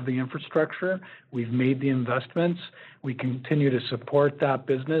 And we have the infrastructure. We've made the investments. We continue to support that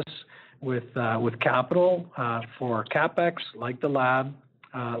business with capital for CapEx, like the lab,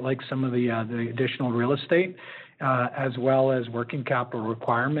 like some of the additional real estate, as well as working capital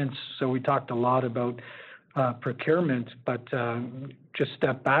requirements. So we talked a lot about procurement, but just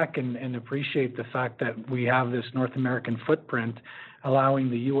step back and appreciate the fact that we have this North American footprint, allowing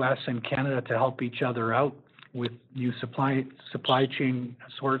the U.S. and Canada to help each other out with new supply chain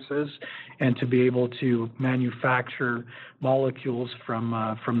sources, and to be able to manufacture molecules from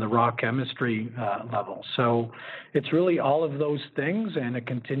the raw chemistry level. So it's really all of those things, and a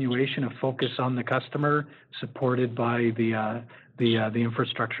continuation of focus on the customer, supported by the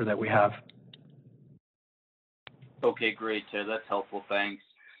infrastructure that we have. Okay, great. That's helpful. Thanks.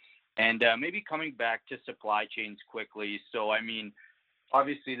 And maybe coming back to supply chains quickly. So, I mean,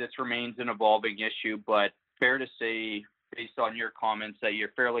 obviously this remains an evolving issue, but fair to say, based on your comments, that you're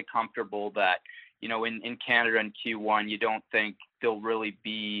fairly comfortable that, you know, in Canada in Q1, you don't think there'll really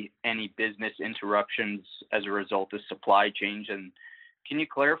be any business interruptions as a result of supply chains. And can you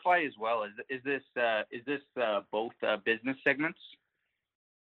clarify as well, is this both business segments?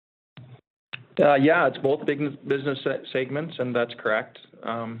 Yeah, it's both business segments, and that's correct.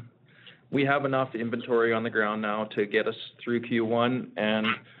 We have enough inventory on the ground now to get us through Q1, and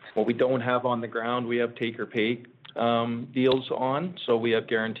what we don't have on the ground, we have take or pay deals on, so we have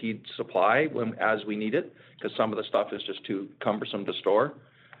guaranteed supply as we need it, because some of the stuff is just too cumbersome to store.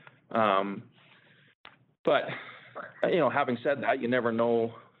 But, you know, having said that, you never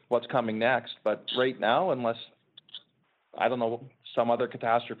know what's coming next. But right now, unless, I don't know, some other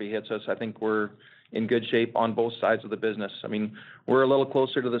catastrophe hits us, I think we're in good shape on both sides of the business. I mean, we're a little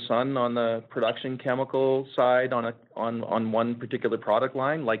closer to the sun on the production chemical side on one particular product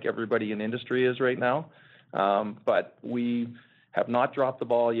line, like everybody in industry is right now. But we have not dropped the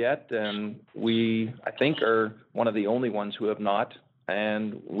ball yet, and we, I think, are one of the only ones who have not,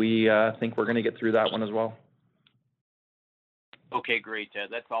 and we think we're going to get through that one as well. Okay, great.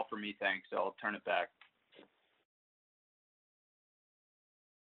 That's all for me. Thanks. I'll turn it back.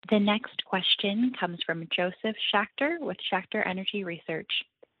 The next question comes from Joseph Schachter with Schachter Energy Research.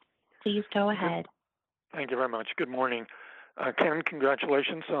 Please go ahead. Thank you very much. Good morning. Ken,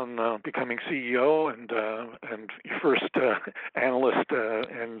 congratulations on becoming CEO and your first analyst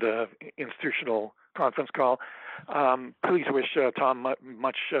and institutional conference call. Please wish Tom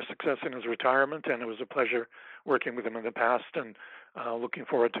much success in his retirement, and it was a pleasure working with him in the past, and looking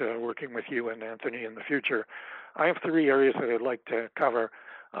forward to working with you and Anthony in the future. I have 3 areas that I'd like to cover.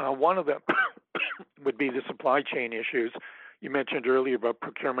 One of them would be the supply chain issues. You mentioned earlier about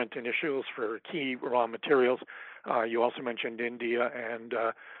procurement and issues for key raw materials. You also mentioned India and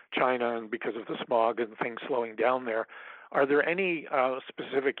China, and because of the smog and things slowing down there. Are there any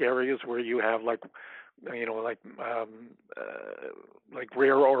specific areas where you have like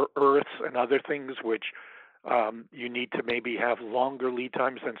rare earths and other things which you need to maybe have longer lead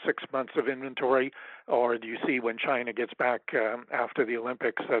times than 6 months of inventory? Or do you see when China gets back after the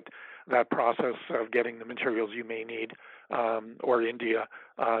Olympics that process of getting the materials you may need, or India,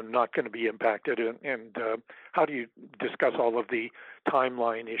 not going to be impacted? And how do you discuss all of the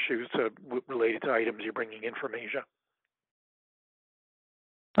timeline issues related to items you're bringing in from Asia?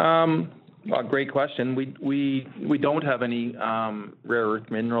 Well, great question. We don't have any rare earth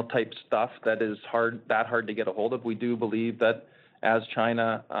mineral type stuff that is hard to get a hold of. We do believe that as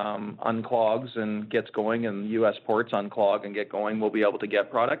China unclogs and gets going, and U.S. ports unclog and get going, we'll be able to get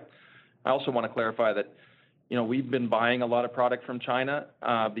product. I also want to clarify that, you know, we've been buying a lot of product from China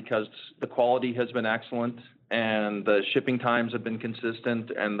because the quality has been excellent, and the shipping times have been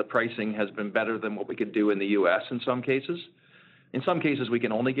consistent, and the pricing has been better than what we could do in the U.S. in some cases. In some cases, we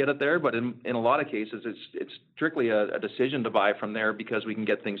can only get it there, but in a lot of cases, it's strictly a decision to buy from there because we can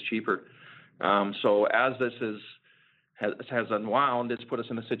get things cheaper. So as this has unwound, it's put us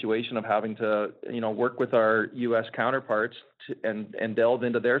in a situation of having to, you know, work with our U.S. counterparts and delve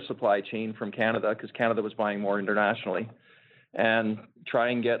into their supply chain from Canada, because Canada was buying more internationally, and try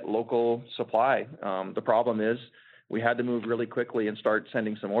and get local supply. The problem is we had to move really quickly and start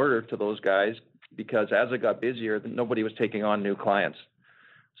sending some order to those guys, because as it got busier, nobody was taking on new clients.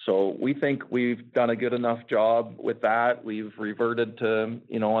 So we think we've done a good enough job with that. We've reverted to,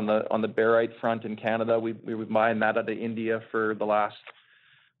 you know, on the barite front in Canada, we've been buying that out of India for the last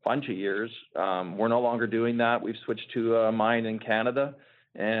bunch of years. We're no longer doing that. We've switched to a mine in Canada,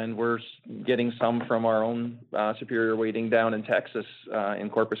 and we're getting some from our own Superior Weighting down in Texas in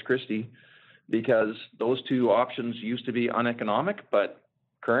Corpus Christi, because those two options used to be uneconomic, but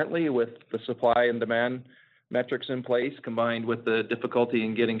currently with the supply and demand metrics in place, combined with the difficulty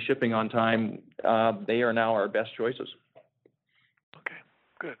in getting shipping on time, they are now our best choices. Okay,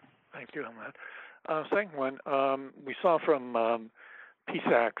 good. Thank you on that. Second one, we saw from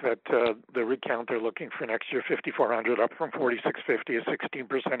PSAC that the rig count they're looking for next year, 5,400 up from 4,650, a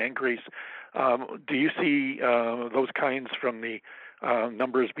 16% increase. Do you see those kinds from the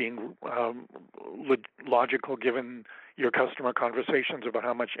numbers being logical given your customer conversations about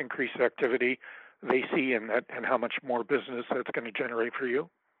how much increased activity they see and how much more business that's going to generate for you?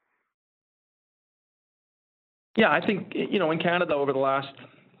 Yeah, I think, in Canada over the last,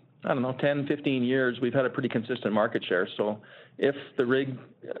 10, 15 years, we've had a pretty consistent market share. So if the rig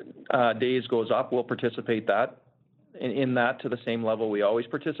days goes up, we'll participate in that to the same level we always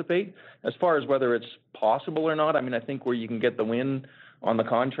participate. As far as whether it's possible or not, I think where you can get the win on the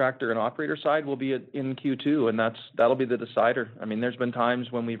contractor and operator side will be in Q2, and that'll be the decider. There's been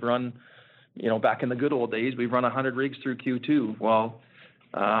times when we've run, back in the good old days, we've run 100 rigs through Q2. Well,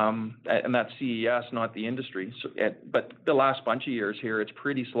 and that's CES, not the industry. So, but the last bunch of years here, it's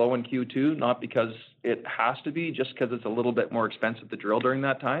pretty slow in Q2, not because it has to be, just because it's a little bit more expensive to drill during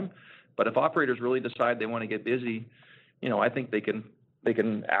that time. But if operators really decide they want to get busy, I think they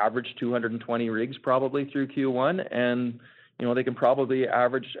can average 220 rigs probably through Q1, and they can probably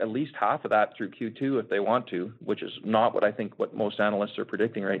average at least half of that through Q2 if they want to, which is not what most analysts are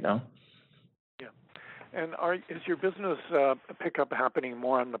predicting right now. Yeah. And is your business pickup happening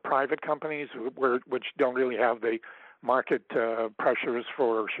more on the private companies, which don't really have the market pressures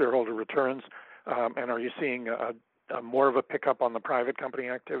for shareholder returns? And are you seeing a more of a pickup on the private company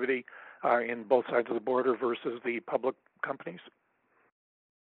activity in both sides of the border versus the public companies?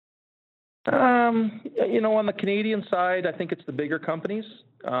 On the Canadian side, I think it's the bigger companies.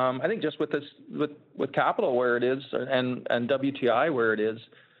 I think just with capital where it is and WTI where it is,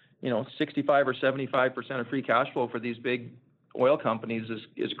 65 or 75% of free cash flow for these big oil companies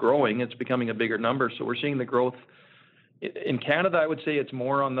is growing. It's becoming a bigger number. So we're seeing the growth. In Canada, I would say it's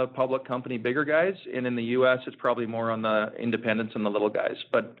more on the public company bigger guys, and in the U.S., it's probably more on the independents and the little guys.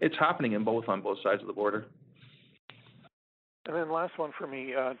 But it's happening on both sides of the border. And then last one for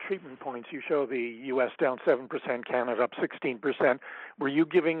me, treatment points. You show the U.S. down 7%, Canada up 16%. Were you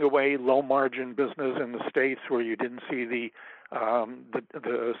giving away low-margin business in the States where you didn't see the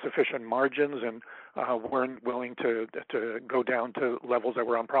sufficient margins and weren't willing to go down to levels that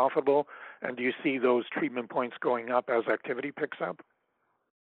were unprofitable? And do you see those treatment points going up as activity picks up?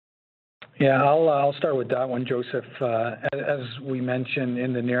 Yeah, I'll start with that one, Joseph. As we mentioned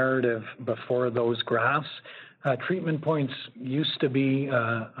in the narrative before those graphs, treatment points used to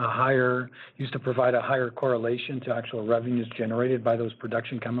provide a higher correlation to actual revenues generated by those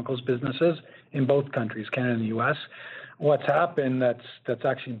production chemicals businesses in both countries, Canada and the U.S. What's happened that's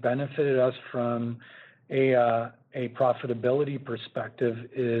actually benefited us from a profitability perspective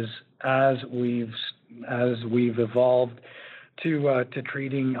is as we've evolved to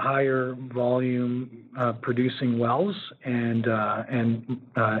treating higher volume producing wells and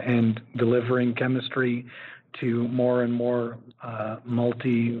delivering chemistry to more and more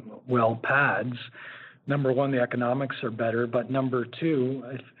multi-well pads. Number one, the economics are better, but number two,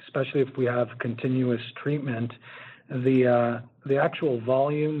 especially if we have continuous treatment, the actual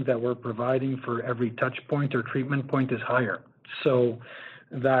volume that we're providing for every touch point or treatment point is higher. So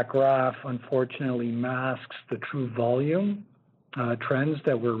that graph unfortunately masks the true volume trends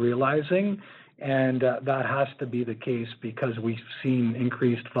that we're realizing. And that has to be the case because we've seen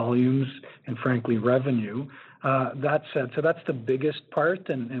increased volumes and, frankly, revenue. That said, so that's the biggest part,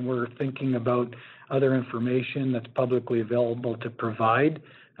 and we're thinking about other information that's publicly available to provide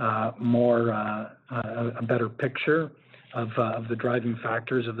a better picture of the driving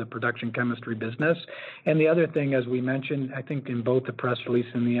factors of the production chemistry business. And the other thing, as we mentioned, I think in both the press release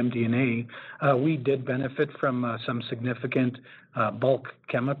and the MD&A, we did benefit from some significant bulk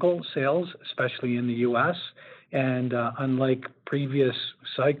chemical sales, especially in the U.S. And unlike previous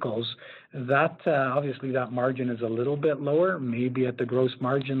cycles, that obviously that margin is a little bit lower, maybe at the gross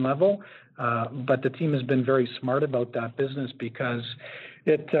margin level, but the team has been very smart about that business because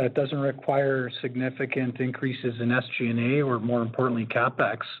it doesn't require significant increases in SG&A or, more importantly,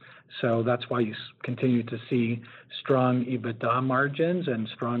 CapEx. So that's why you continue to see strong EBITDA margins and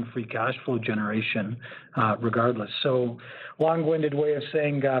strong free cash flow generation regardless. So long-winded way of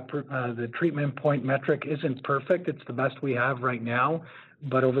saying the treatment point metric isn't perfect. It's the best we have right now,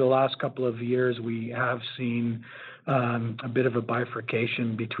 but over the last couple of years, we have seen a bit of a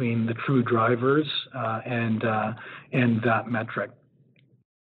bifurcation between the true drivers and that metric.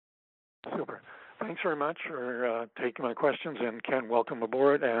 Super. Thanks very much for taking my questions, and Ken, welcome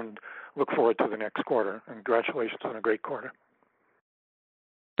aboard, and look forward to the next quarter. And congratulations on a great quarter.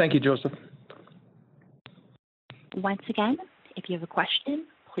 Thank you, Joseph. Once again, if you have a question,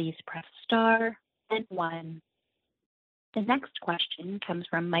 please press star, then 1. The next question comes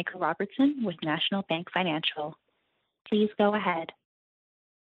from Michael Robertson with National Bank Financial. Please go ahead.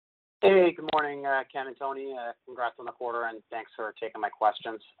 Hey, good morning, Ken and Tony. Congrats on the quarter, and thanks for taking my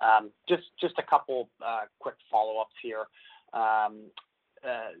questions. Just a couple quick follow-ups here.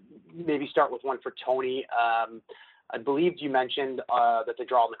 Maybe start with one for Tony. I believe you mentioned that the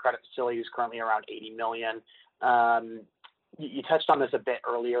draw on the credit facility is currently around $80 million. You touched on this a bit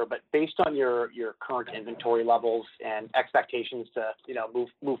earlier, but based on your current inventory levels and expectations to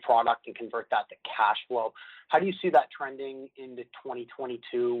move product and convert that to cash flow, how do you see that trending into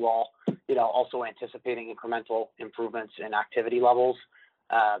 2022 while also anticipating incremental improvements in activity levels?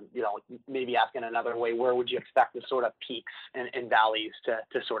 Maybe asking another way, where would you expect the sort of peaks and valleys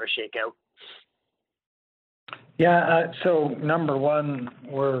to sort of shake out? Yeah, so number one,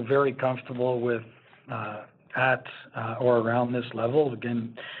 we're very comfortable with at or around this level.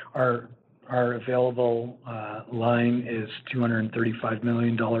 Again, our available line is $235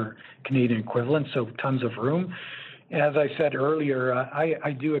 million Canadian equivalent, so tons of room. As I said earlier,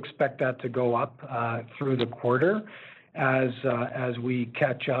 I do expect that to go up through the quarter as we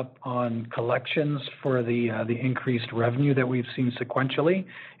catch up on collections for the increased revenue that we've seen sequentially,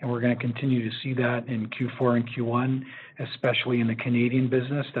 and we're going to continue to see that in Q4 and Q1, especially in the Canadian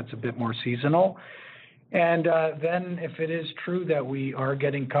business that's a bit more seasonal. And then if it is true that we are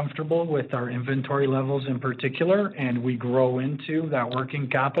getting comfortable with our inventory levels in particular, and we grow into that working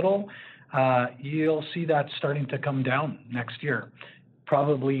capital, you'll see that starting to come down next year.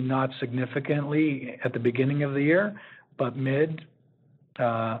 Probably not significantly at the beginning of the year, but mid,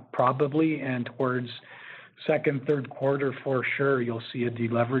 probably, and towards second, third quarter for sure, you'll see a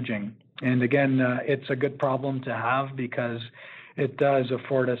deleveraging. And again, it's a good problem to have because it does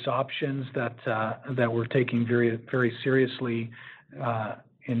afford us options that we're taking very, very seriously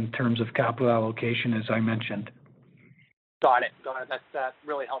in terms of capital allocation, as I mentioned. Got it. That's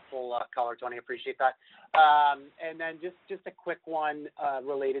really helpful color, Tony. Appreciate that. And then just a quick one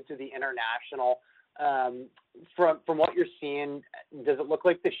related to the international. From what you're seeing, does it look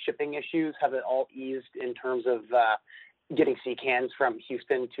like the shipping issues have it all eased in terms of getting sea cans from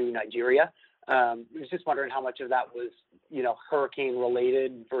Houston to Nigeria? I was just wondering how much of that was, hurricane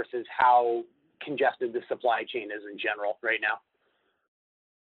related versus how congested the supply chain is in general right now.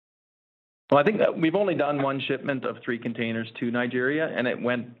 Well, I think that we've only done one shipment of 3 containers to Nigeria, and it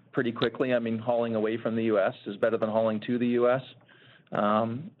went pretty quickly. I mean, hauling away from the U.S. is better than hauling to the U.S.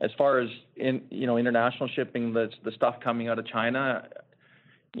 As far as international shipping, the stuff coming out of China,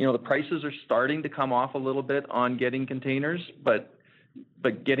 the prices are starting to come off a little bit on getting containers, but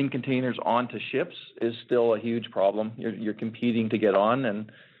getting containers onto ships is still a huge problem. You're competing to get on, and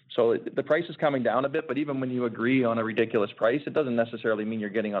so the price is coming down a bit, but even when you agree on a ridiculous price, it doesn't necessarily mean you're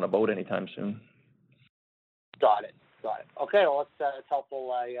getting on a boat anytime soon. Got it. Okay, well, that's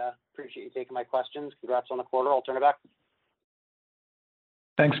helpful. I appreciate you taking my questions. Congrats on the quarter. I'll turn it back.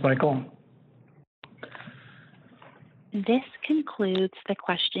 Thanks, Michael. This concludes the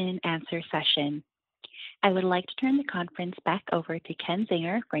question and answer session. I would like to turn the conference back over to Ken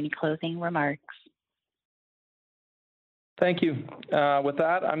Zinger for any closing remarks. Thank you. With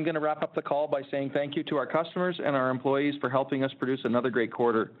that, I'm going to wrap up the call by saying thank you to our customers and our employees for helping us produce another great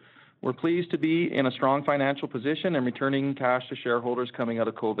quarter. We're pleased to be in a strong financial position and returning cash to shareholders coming out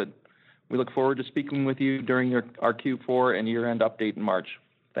of COVID. We look forward to speaking with you during our Q4 and year-end update in March.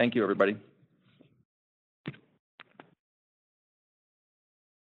 Thank you, everybody.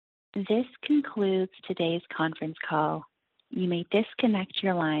 This concludes today's conference call. You may disconnect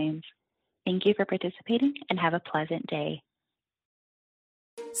your lines. Thank you for participating and have a pleasant day.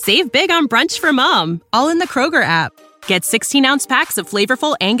 Save big on brunch for mom, all in the Kroger app. Get 16-ounce packs of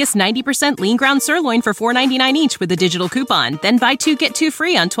flavorful Angus 90% lean ground sirloin for $4.99 each with a digital coupon. Then buy 2, get 2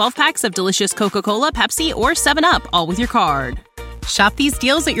 free on 12 packs of delicious Coca-Cola, Pepsi, or 7-Up, all with your card. Shop these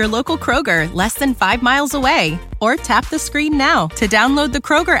deals at your local Kroger, less than 5 miles away. Or tap the screen now to download the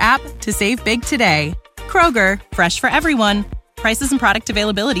Kroger app to save big today. Kroger, fresh for everyone. Prices and product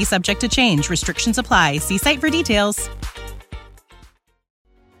availability subject to change. Restrictions apply. See site for details.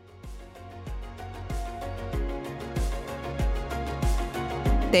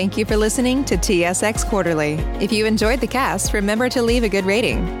 Thank you for listening to TSX Quarterly. If you enjoyed the cast, remember to leave a good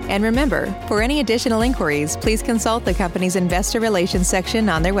rating. And remember, for any additional inquiries, please consult the company's investor relations section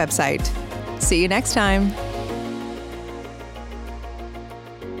on their website. See you next time.